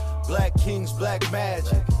 Black Kings, Black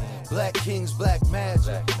Magic. Black Kings, Black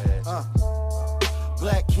Magic.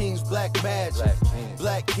 Black Kings, Black Magic.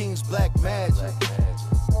 Black Kings, Black Magic.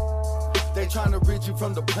 They trying to rid you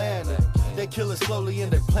from the planet. They kill it slowly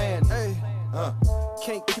and they plan. Hey.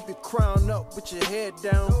 Can't keep your crown up with your head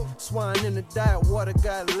down. Swine in the diet, water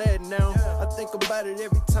got lead now. I think about it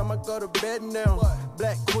every time I go to bed now.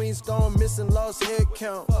 Black queens gone missing, lost head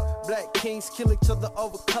count. Black kings kill each other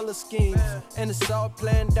over color schemes. And it's all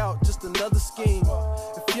planned out, just another scheme.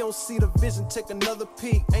 If you don't see the vision, take another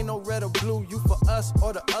peek. Ain't no red or blue, you for us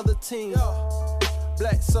or the other team.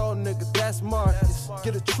 Black soul nigga, that's Marcus.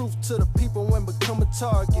 Get the truth to the people and become a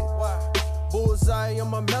target. Bullseye on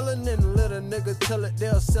my melanin, little nigga tell it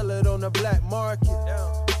they'll sell it on the black market.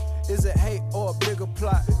 Is it hate or a bigger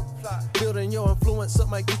plot? Building your influence up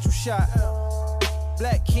might get you shot.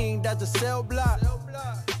 Black king, that's the cell block.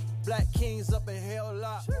 Black kings up in hell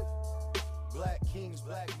lock. Black kings,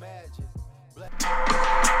 black magic.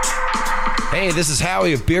 Hey, this is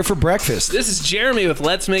Howie of Beer for Breakfast. This is Jeremy with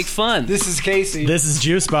Let's Make Fun. This is Casey. This is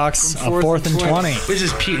Juicebox of 4th and 20. This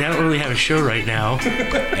is Pete. I don't really have a show right now.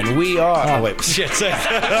 And we are... Oh, wait. Shit.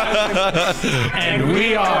 And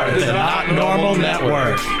we are the Not Normal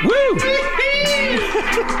Network. Woo!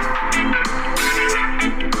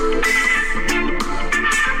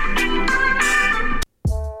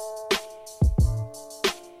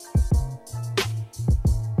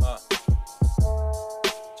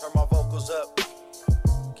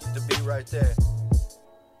 Right there.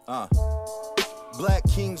 Black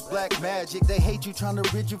kings, black magic. They hate you, trying to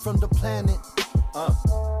rid you from the planet.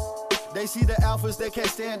 They see the alphas, they can't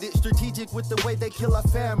stand it. Strategic with the way they kill our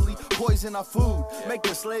family, poison our food, make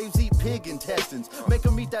the slaves eat pig intestines, make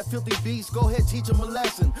them eat that filthy beast. Go ahead, teach them a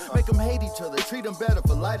lesson. Make them hate each other, treat them better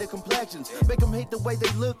for lighter complexions. Make them hate the way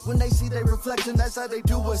they look when they see their reflection. That's how they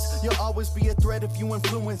do us. You'll always be a threat if you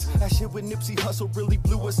influence. That shit with Nipsey Hussle really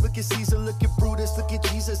blew us. Look at Caesar, look at Brutus, look at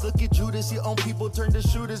Jesus, look at Judas. Your own people turn to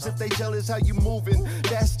shooters if they jealous how you moving.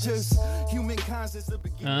 That's just humankind since the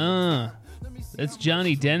beginning. That's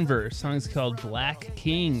Johnny Denver. Song's called Black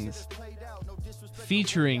Kings,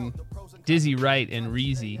 featuring Dizzy Wright and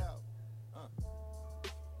Reezy.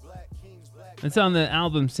 It's on the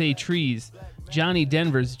album Say Trees. Johnny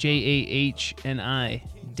Denver's Jahni,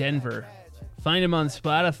 Denver. Find him on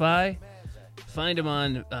Spotify. Find him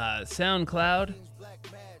on SoundCloud,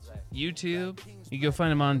 YouTube. You can go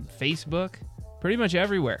find him on Facebook. Pretty much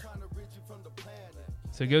everywhere.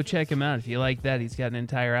 So go check him out if you like that. He's got an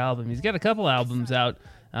entire album. He's got a couple albums out.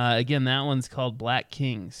 Again, that one's called Black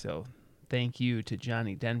Kings. So thank you to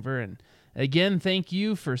Johnny Denver. And again, thank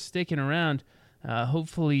you for sticking around.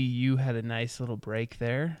 Hopefully you had a nice little break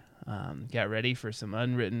there. Got ready for some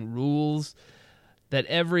unwritten rules that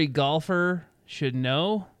every golfer should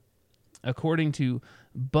know, according to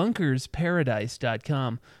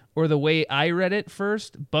bunkersparadise.com. Or the way I read it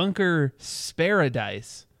first,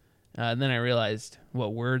 Bunkersparadise. Then I realized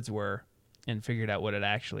what words were and figured out what it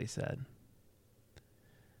actually said.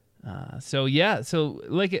 So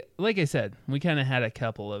like I said, we kind of had a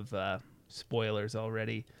couple of spoilers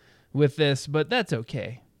already with this, but that's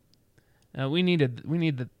okay. We need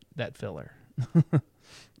that filler.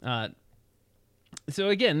 So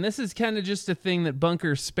again, this is kind of just a thing that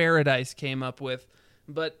Bunkersparadise came up with,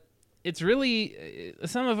 but it's really,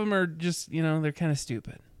 some of them are just, they're kind of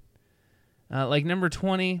stupid. Like number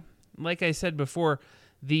 20. Like I said before,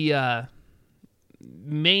 the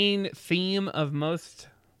main theme of most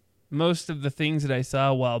of the things that I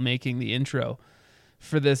saw while making the intro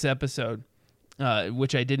for this episode,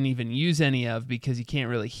 which I didn't even use any of because you can't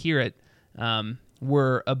really hear it,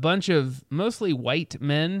 were a bunch of mostly white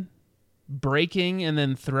men breaking and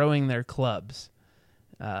then throwing their clubs.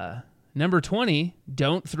 Number 20,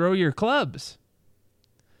 don't throw your clubs.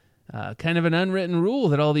 Kind of an unwritten rule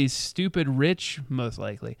that all these stupid rich, most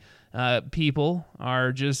likely, people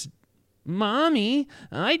are just, Mommy,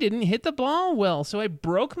 I didn't hit the ball well, so I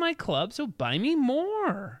broke my club, so buy me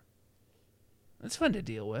more. That's fun to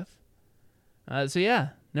deal with. So yeah,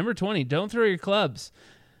 number 20, don't throw your clubs.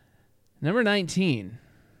 Number 19,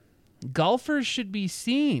 golfers should be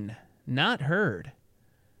seen, not heard.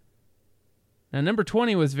 Now, number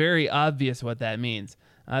 20 was very obvious what that means.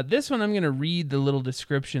 This one, I'm going to read the little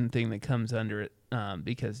description thing that comes under it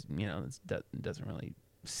because, it doesn't really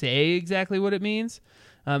say exactly what it means.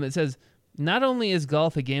 It says, not only is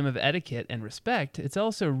golf a game of etiquette and respect, it's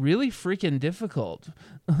also really freaking difficult.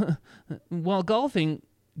 While golfing,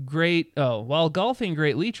 great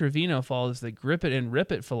Lee Trevino follows the grip it and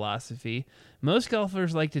rip it philosophy, most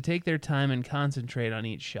golfers like to take their time and concentrate on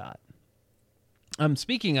each shot.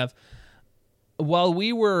 Speaking of, while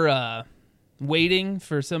we were waiting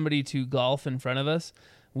for somebody to golf in front of us,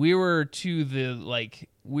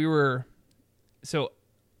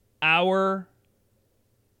 our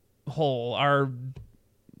hole, our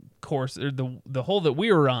course, or the hole that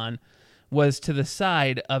we were on was to the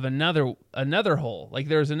side of another hole. Like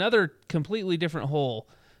there's another completely different hole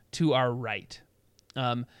to our right.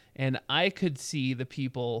 And I could see the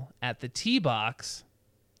people at the tee box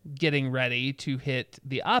getting ready to hit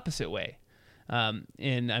the opposite way.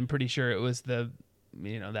 And I'm pretty sure it was that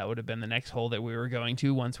would have been the next hole that we were going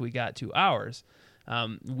to once we got to ours.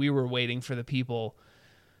 We were waiting for the people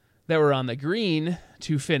that were on the green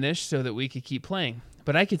to finish so that we could keep playing.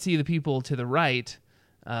 But I could see the people to the right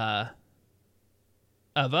of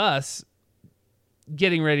us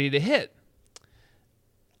getting ready to hit.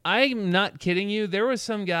 I'm not kidding you. There was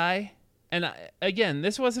some guy, and again,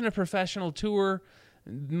 this wasn't a professional tour.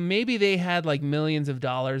 Maybe they had like millions of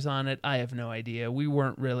dollars on it. I have no idea. We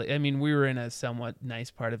weren't really, we were in a somewhat nice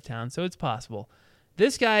part of town, so it's possible.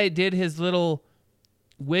 This guy did his little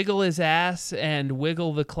wiggle his ass and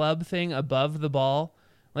wiggle the club thing above the ball.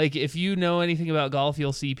 Like, if you know anything about golf,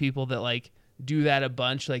 you'll see people that like do that a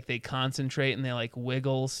bunch. Like, they concentrate and they like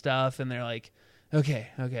wiggle stuff, and they're like, okay,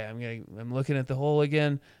 I'm looking at the hole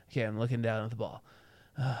again. Okay, I'm looking down at the ball.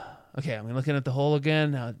 Okay, I'm looking at the hole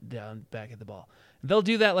again. Now down back at the ball. They'll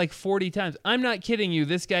do that like 40 times. I'm not kidding you.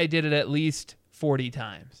 This guy did it at least 40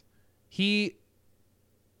 times. He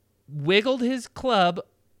wiggled his club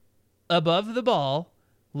above the ball,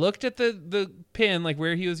 looked at the pin, like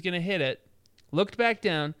where he was going to hit it, looked back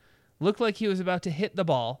down, looked like he was about to hit the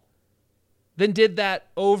ball, then did that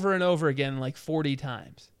over and over again like 40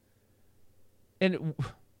 times. And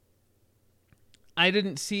I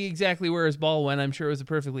didn't see exactly where his ball went. I'm sure it was a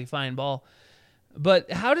perfectly fine ball.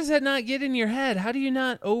 But how does that not get in your head? How do you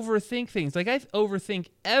not overthink things? Like, I overthink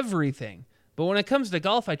everything. But when it comes to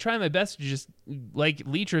golf, I try my best to just, like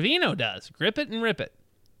Lee Trevino does, grip it and rip it.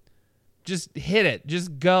 Just hit it.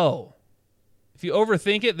 Just go. If you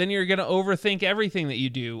overthink it, then you're going to overthink everything that you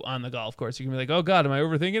do on the golf course. You're going to be like, oh, God, am I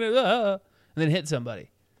overthinking it? And then hit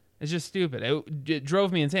somebody. It's just stupid. It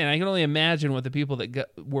drove me insane. I can only imagine what the people that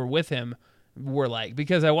were with him were like,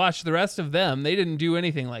 because I watched the rest of them. They didn't do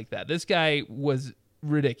anything like that. This guy was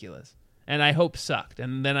ridiculous, and I hope sucked.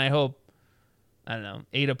 And then I hope, I don't know,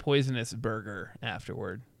 ate a poisonous burger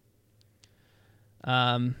afterward.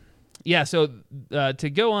 So to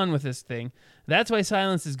go on with this thing, that's why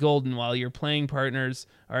silence is golden while your playing partners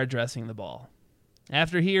are addressing the ball.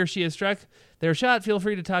 After he or she has struck their shot, feel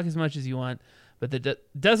free to talk as much as you want, but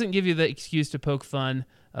that doesn't give you the excuse to poke fun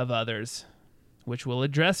of others, which we'll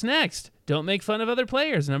address next. Don't make fun of other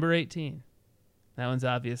players, number 18. That one's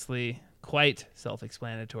obviously quite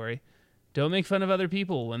self-explanatory. Don't make fun of other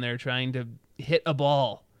people when they're trying to hit a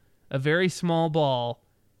ball, a very small ball,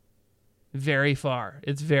 very far.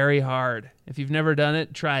 It's very hard. If you've never done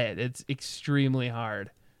it, try it. It's extremely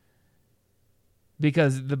hard.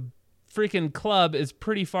 Because the freaking club is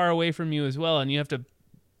pretty far away from you as well, and you have to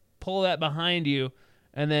pull that behind you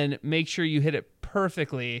and then make sure you hit it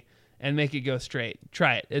perfectly and make it go straight.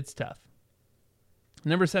 Try it. It's tough.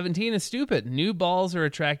 Number 17 is stupid. New balls are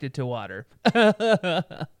attracted to water.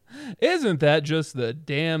 Isn't that just the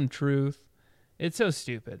damn truth? It's so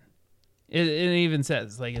stupid. It even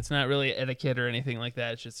says, like, it's not really etiquette or anything like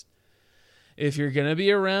that. It's just, if you're going to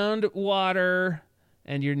be around water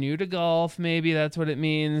and you're new to golf, maybe that's what it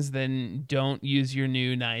means, then don't use your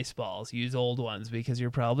new nice balls. Use old ones because you're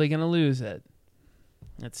probably going to lose it.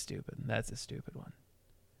 That's stupid. That's a stupid one.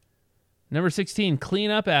 Number 16, clean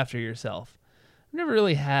up after yourself. I've never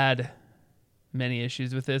really had many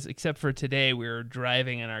issues with this, except for today. We were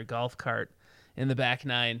driving in our golf cart in the back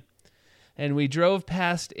nine, and we drove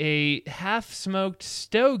past a half-smoked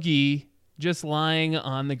stogie just lying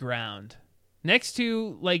on the ground. Next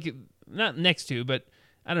to, like, not next to, but,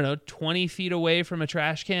 I don't know, 20 feet away from a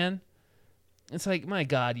trash can. It's like, my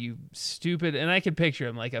God, you stupid. And I could picture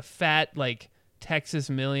him, like a fat, like, Texas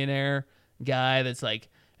millionaire guy that's like,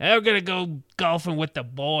 I'm going to go golfing with the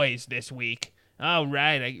boys this week. All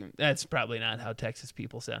right. That's probably not how Texas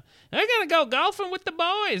people sound. I'm going to go golfing with the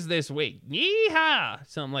boys this week. Yeehaw.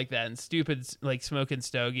 Something like that. And stupid, like smoking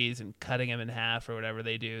stogies and cutting them in half or whatever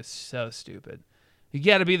they do. So stupid. You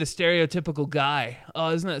got to be the stereotypical guy.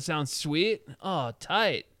 Oh, doesn't that sound sweet? Oh,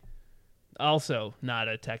 tight. Also not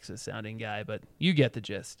a Texas sounding guy, but you get the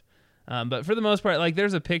gist. But for the most part, like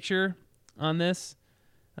there's a picture on this.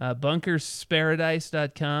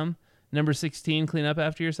 bunkersparadise.com. Number 16, clean up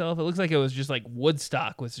after yourself. It looks like it was just like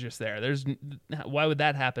Woodstock was just there. Why would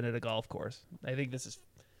that happen at a golf course? I think this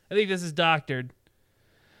is doctored.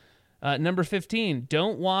 Number 15,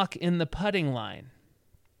 don't walk in the putting line.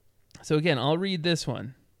 So again, I'll read this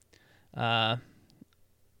one. Let's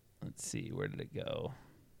see, where did it go?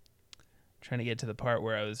 I'm trying to get to the part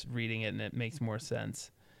where I was reading it and it makes more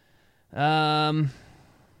sense.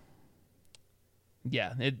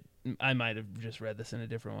 I might have just read this in a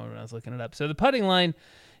different one when I was looking it up. So the putting line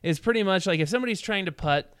is pretty much like if somebody's trying to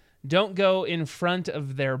putt, don't go in front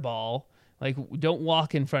of their ball. Like don't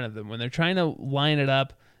walk in front of them when they're trying to line it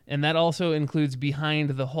up. And that also includes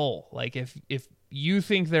behind the hole. Like if you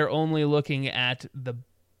think they're only looking at the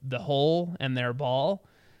hole and their ball,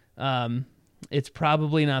 it's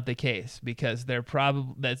probably not the case because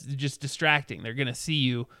that's just distracting. They're going to see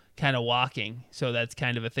you kind of walking. So that's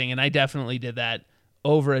kind of a thing. And I definitely did that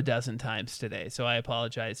over a dozen times today. So I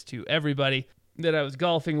apologize to everybody that I was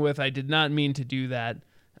golfing with. I did not mean to do that.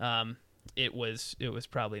 It was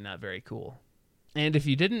probably not very cool. And if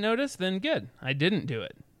you didn't notice, then good. I didn't do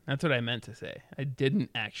it. That's what I meant to say. I didn't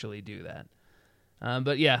actually do that.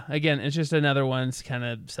 But yeah, again, it's just another one. It's kind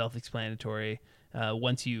of self-explanatory.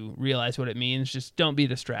 Once you realize what it means, just don't be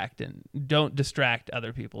distracted. Don't distract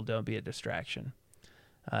other people. Don't be a distraction.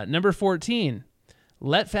 Number 14,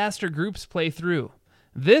 let faster groups play through.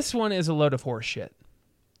 This one is a load of horse shit.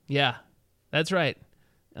 Yeah, that's right.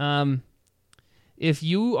 If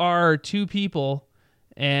you are two people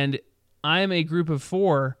and I'm a group of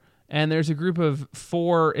four and there's a group of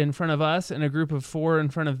four in front of us and a group of four in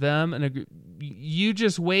front of them, and you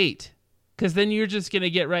just wait because then you're just going to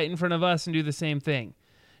get right in front of us and do the same thing.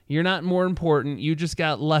 You're not more important. You just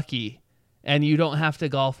got lucky and you don't have to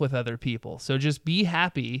golf with other people. So just be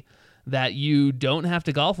happy that you don't have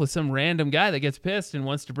to golf with some random guy that gets pissed and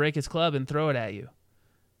wants to break his club and throw it at you.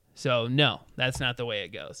 So no, that's not the way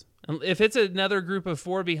it goes. If it's another group of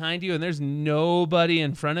four behind you and there's nobody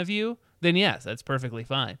in front of you, then yes, that's perfectly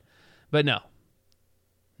fine. But no,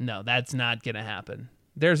 that's not going to happen.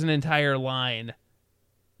 There's an entire line.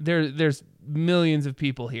 There's millions of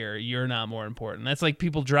people here. You're not more important. That's like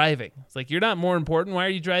people driving. It's like, you're not more important. Why are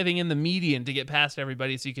you driving in the median to get past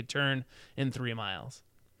everybody so you could turn in 3 miles?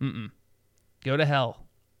 Go to hell.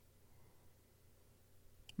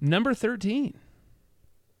 Number 13.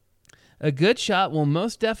 A good shot will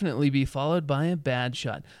most definitely be followed by a bad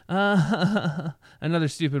shot. Another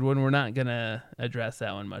stupid one. We're not going to address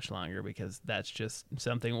that one much longer because that's just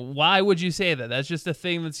something. Why would you say that? That's just a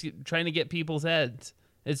thing that's trying to get people's heads.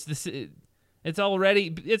 It's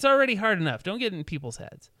already hard enough. Don't get in people's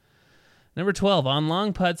heads. Number 12. On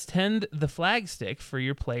long putts, tend the flagstick for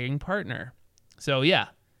your playing partner. So yeah.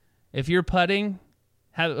 If you're putting,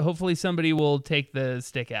 hopefully somebody will take the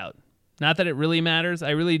stick out. Not that it really matters.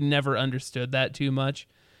 I really never understood that too much.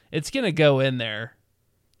 It's going to go in there.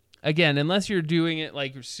 Again, unless you're doing it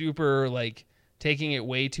like super, like taking it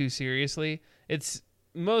way too seriously, it's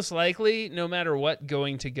most likely, no matter what,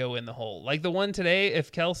 going to go in the hole. Like the one today, if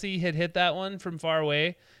Kelsey had hit that one from far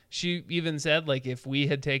away, she even said, like, if we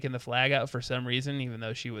had taken the flag out for some reason, even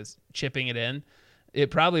though she was chipping it in, it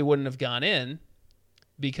probably wouldn't have gone in,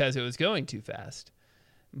 because it was going too fast.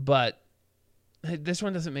 But this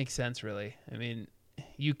one doesn't make sense, really. I mean,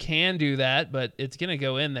 you can do that, but it's going to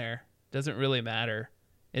go in there. Doesn't really matter.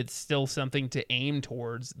 It's still something to aim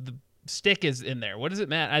towards. The stick is in there. What does it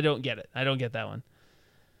matter? I don't get it. I don't get that one.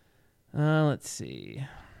 Let's see.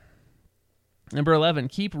 Number 11,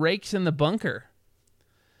 keep rakes in the bunker.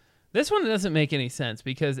 This one doesn't make any sense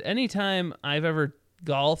because anytime I've ever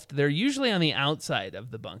golfed, they're usually on the outside of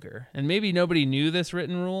the bunker. And maybe nobody knew this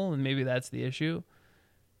written rule, and maybe that's the issue.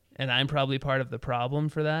 And I'm probably part of the problem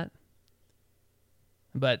for that.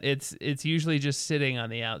 But it's usually just sitting on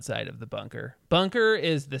the outside of the bunker. Bunker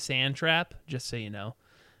is the sand trap, just so you know.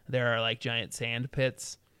 There are like giant sand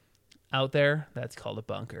pits out there. That's called a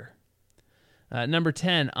bunker. Number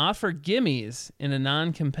 10, offer gimmies in a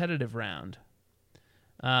non-competitive round.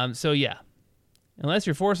 So yeah. Unless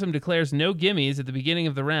your foursome declares no gimmies at the beginning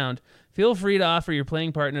of the round, feel free to offer your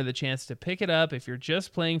playing partner the chance to pick it up if you're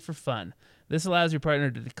just playing for fun. This allows your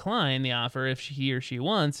partner to decline the offer if he or she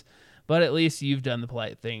wants, but at least you've done the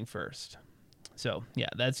polite thing first. So, yeah,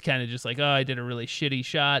 that's kind of just like, oh, I did a really shitty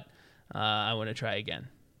shot. I want to try again.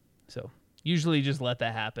 So, usually just let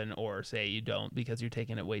that happen or say you don't because you're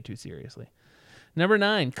taking it way too seriously. Number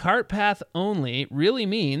 9, cart path only really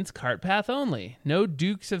means cart path only. No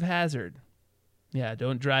Dukes of Hazzard. Yeah,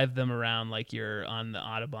 don't drive them around like you're on the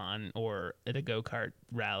Autobahn or at a go-kart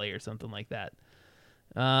rally or something like that.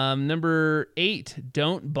 Number 8,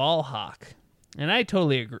 don't ball hawk. And I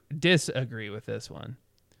totally disagree with this one.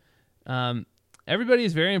 Everybody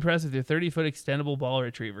is very impressed with your 30-foot extendable ball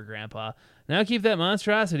retriever, Grandpa. Now keep that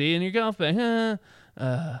monstrosity in your golf bag.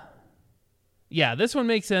 Yeah, this one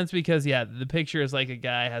makes sense because, yeah, the picture is like a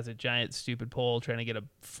guy has a giant stupid pole trying to get a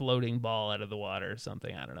floating ball out of the water or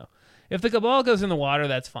something. I don't know. If the ball goes in the water,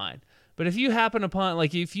 that's fine. But if you happen upon,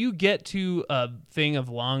 like if you get to a thing of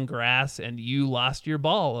long grass and you lost your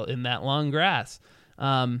ball in that long grass,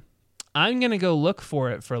 I'm going to go look for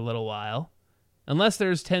it for a little while. Unless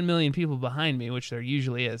there's 10 million people behind me, which there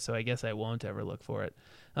usually is, so I guess I won't ever look for it.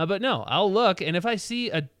 But no, I'll look, and if I see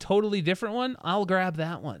a totally different one, I'll grab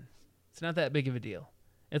that one. It's not that big of a deal.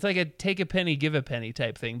 It's like a take a penny, give a penny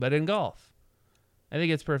type thing, but in golf. I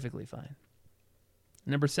think it's perfectly fine.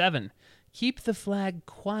 Number 7, keep the flag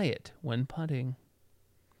quiet when putting.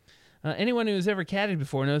 Anyone who has ever caddied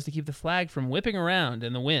before knows to keep the flag from whipping around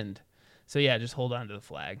in the wind. So yeah, just hold on to the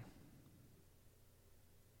flag.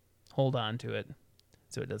 Hold on to it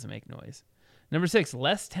so it doesn't make noise. Number 6,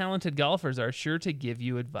 less talented golfers are sure to give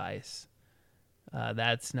you advice.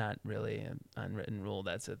 That's not really an unwritten rule.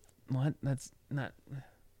 That's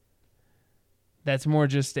more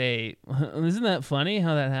just a, isn't that funny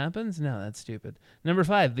how that happens? No, that's stupid. Number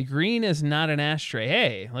 5, the green is not an ashtray.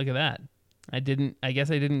 Hey, look at that. I guess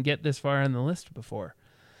I didn't get this far on the list before.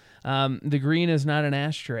 The green is not an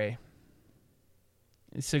ashtray.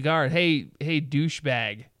 Cigar. Hey,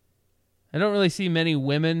 douchebag. I don't really see many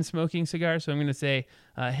women smoking cigars, so I'm going to say,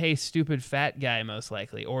 hey, stupid fat guy, most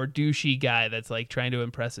likely, or douchey guy that's like trying to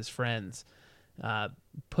impress his friends.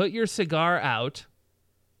 Put your cigar out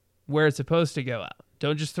where it's supposed to go out.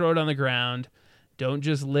 Don't just throw it on the ground. Don't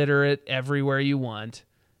just litter it everywhere you want.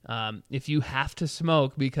 If you have to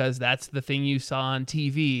smoke because that's the thing you saw on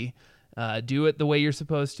TV, do it the way you're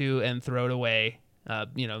supposed to and throw it away.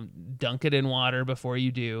 Dunk it in water before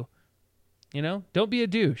you do. Don't be a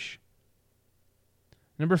douche.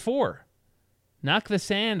 Number 4, knock the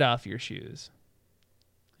sand off your shoes.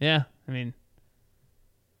 Yeah, I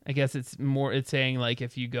guess it's saying like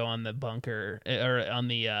if you go on the bunker or on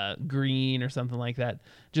the green or something like that,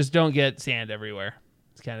 just don't get sand everywhere.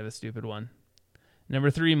 It's kind of a stupid one.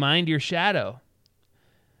 Number 3, mind your shadow.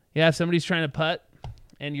 Yeah, if somebody's trying to putt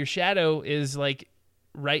and your shadow is like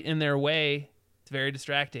right in their way, it's very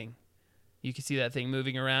distracting. You can see that thing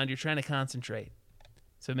moving around. You're trying to concentrate.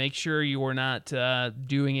 So make sure you are not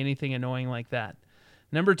doing anything annoying like that.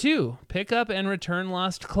 Number 2, pick up and return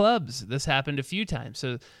lost clubs. This happened a few times.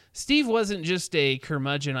 So Steve wasn't just a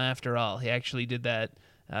curmudgeon after all. He actually did that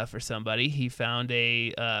for somebody. He found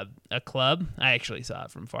a club. I actually saw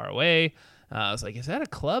it from far away. I was like, is that a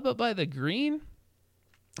club up by the green?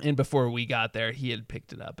 And before we got there, he had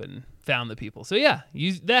picked it up and found the people. So yeah,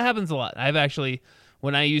 that happens a lot. I've actually...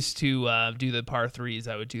 When I used to do the par 3s,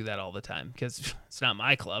 I would do that all the time because it's not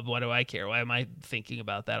my club. Why do I care? Why am I thinking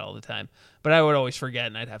about that all the time? But I would always forget,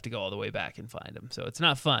 and I'd have to go all the way back and find them. So it's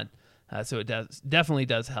not fun. So it definitely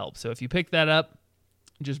does help. So if you pick that up,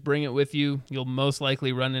 just bring it with you. You'll most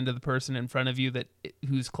likely run into the person in front of you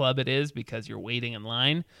whose club it is because you're waiting in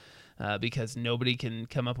line because nobody can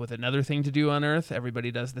come up with another thing to do on Earth. Everybody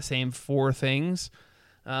does the same 4 things.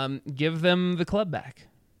 Give them the club back.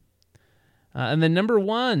 And then number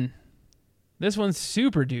 1, this one's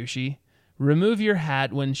super douchey. Remove your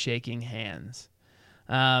hat when shaking hands.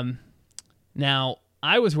 Now,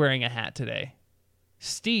 I was wearing a hat today.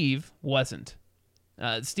 Steve wasn't.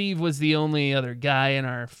 Steve was the only other guy in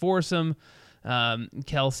our foursome.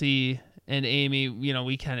 Kelsey and Amy,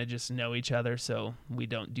 we kind of just know each other, so we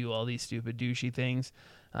don't do all these stupid douchey things.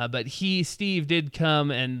 But Steve did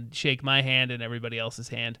come and shake my hand and everybody else's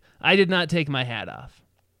hand. I did not take my hat off.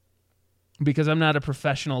 Because I'm not a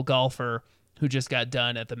professional golfer who just got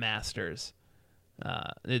done at the Masters.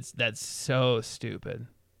 That's so stupid.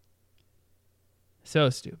 So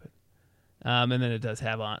stupid. And then it does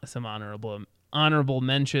have some honorable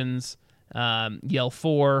mentions. Yell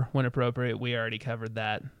 4 when appropriate. We already covered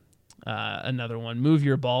that. Another one. Move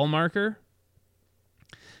your ball marker.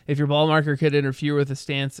 If your ball marker could interfere with the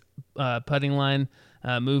stance putting line,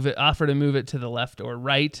 offer to move it to the left or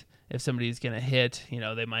right. If somebody's going to hit,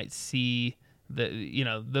 they might see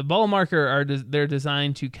the ball marker they're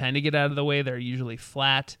designed to kind of get out of the way. They're usually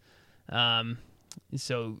flat.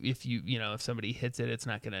 So if if somebody hits it, it's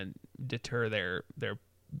not going to deter their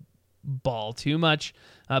ball too much.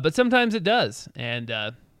 But sometimes it does. And,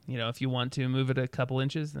 if you want to move it a couple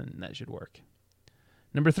inches, then that should work.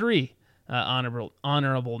 Number 3,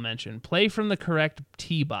 honorable mention. Play from the correct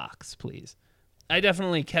tee box, please. I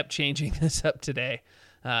definitely kept changing this up today.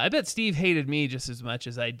 I bet Steve hated me just as much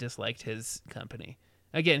as I disliked his company.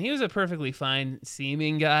 Again, he was a perfectly fine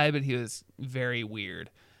seeming guy, but he was very weird.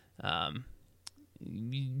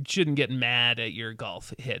 You shouldn't get mad at your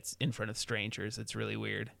golf hits in front of strangers. It's really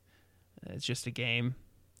weird. It's just a game.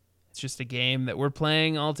 It's just a game that we're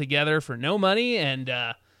playing all together for no money, and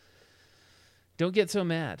don't get so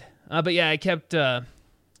mad. But yeah,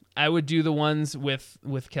 I would do the ones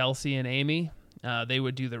with Kelsey and Amy. They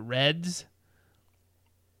would do the reds.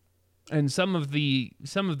 And some of the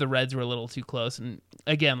reds were a little too close. And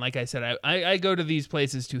again, like I said, I go to these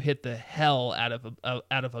places to hit the hell out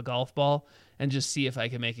of a golf ball and just see if I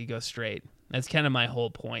can make it go straight. That's kind of my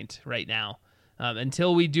whole point right now.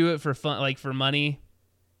 Until we do it for fun, like for money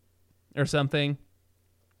or something,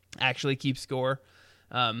 actually keep score,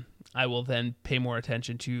 I will then pay more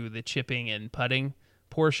attention to the chipping and putting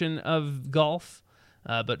portion of golf.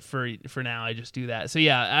 But for now, I just do that. So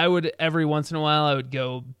yeah, I would every once in a while I would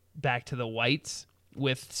go back to the whites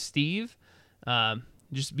with Steve,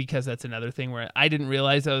 just because that's another thing where I didn't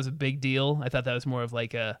realize that was a big deal. I thought that was more of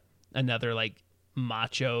like another like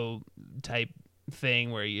macho type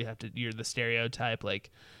thing where you're the stereotype,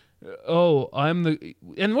 like, oh,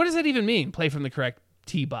 and what does that even mean? Play from the correct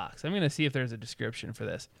tee box. I'm going to see if there's a description for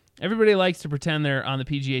this. Everybody likes to pretend they're on the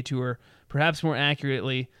PGA Tour. Perhaps more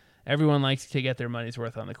accurately, everyone likes to get their money's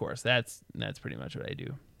worth on the course. That's pretty much what I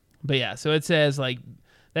do. But yeah, so it says like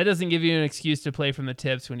that doesn't give you an excuse to play from the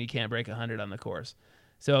tips when you can't break 100 on the course.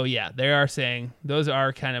 So yeah, they are saying those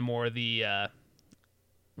are kind of more the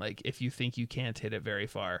like if you think you can't hit it very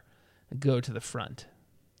far, go to the front.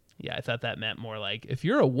 Yeah, I thought that meant more like if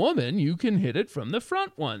you're a woman, you can hit it from the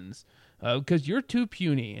front ones because you're too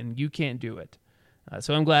puny and you can't do it.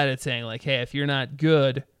 So I'm glad it's saying like, hey, if you're not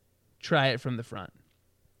good, try it from the front.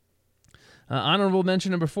 Honorable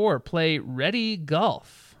mention number 4, play ready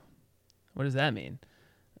golf. What does that mean?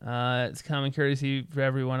 It's common courtesy for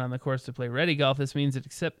everyone on the course to play ready golf. This means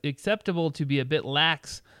it's acceptable to be a bit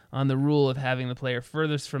lax on the rule of having the player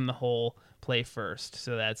furthest from the hole play first.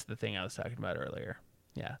 So that's the thing I was talking about earlier.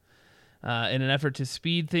 Yeah. In an effort to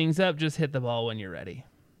speed things up, just hit the ball when you're ready.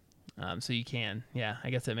 So you can. Yeah, I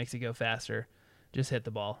guess that makes it go faster. Just hit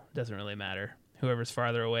the ball. Doesn't really matter. Whoever's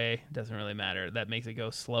farther away, doesn't really matter. That makes it go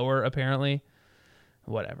slower, apparently.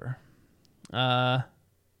 Whatever. And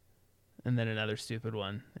then another stupid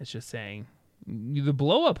one. It's just saying the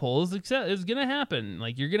blow-up hole is going to happen.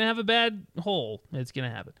 Like, you're going to have a bad hole. It's going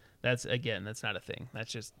to happen. That's not a thing.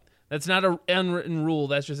 That's not an unwritten rule.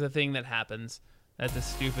 That's just a thing that happens. That's a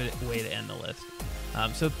stupid way to end the list.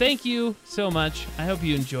 So thank you so much. I hope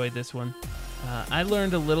you enjoyed this one. I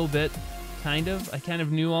learned a little bit, kind of. I kind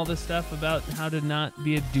of knew all this stuff about how to not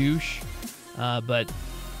be a douche. But,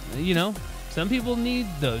 some people need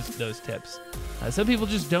those tips. Some people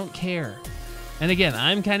just don't care. And again,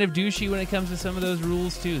 I'm kind of douchey when it comes to some of those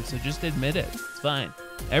rules too, so just admit it. It's fine.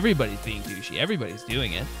 Everybody's being douchey. Everybody's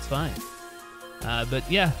doing it. It's fine. But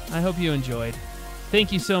yeah, I hope you enjoyed.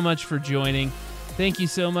 Thank you so much for joining. Thank you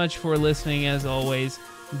so much for listening, as always.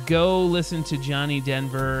 Go listen to Johnny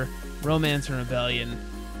Denver, Romance and Rebellion,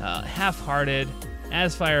 Half-Hearted,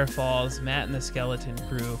 As Fire Falls, Matt and the Skeleton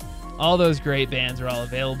Crew. All those great bands are all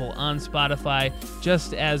available on Spotify,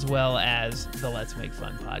 just as well as the Let's Make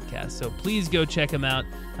Fun podcast. So please go check them out.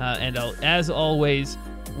 And as always,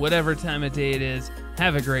 whatever time of day it is,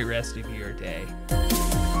 have a great rest of your day.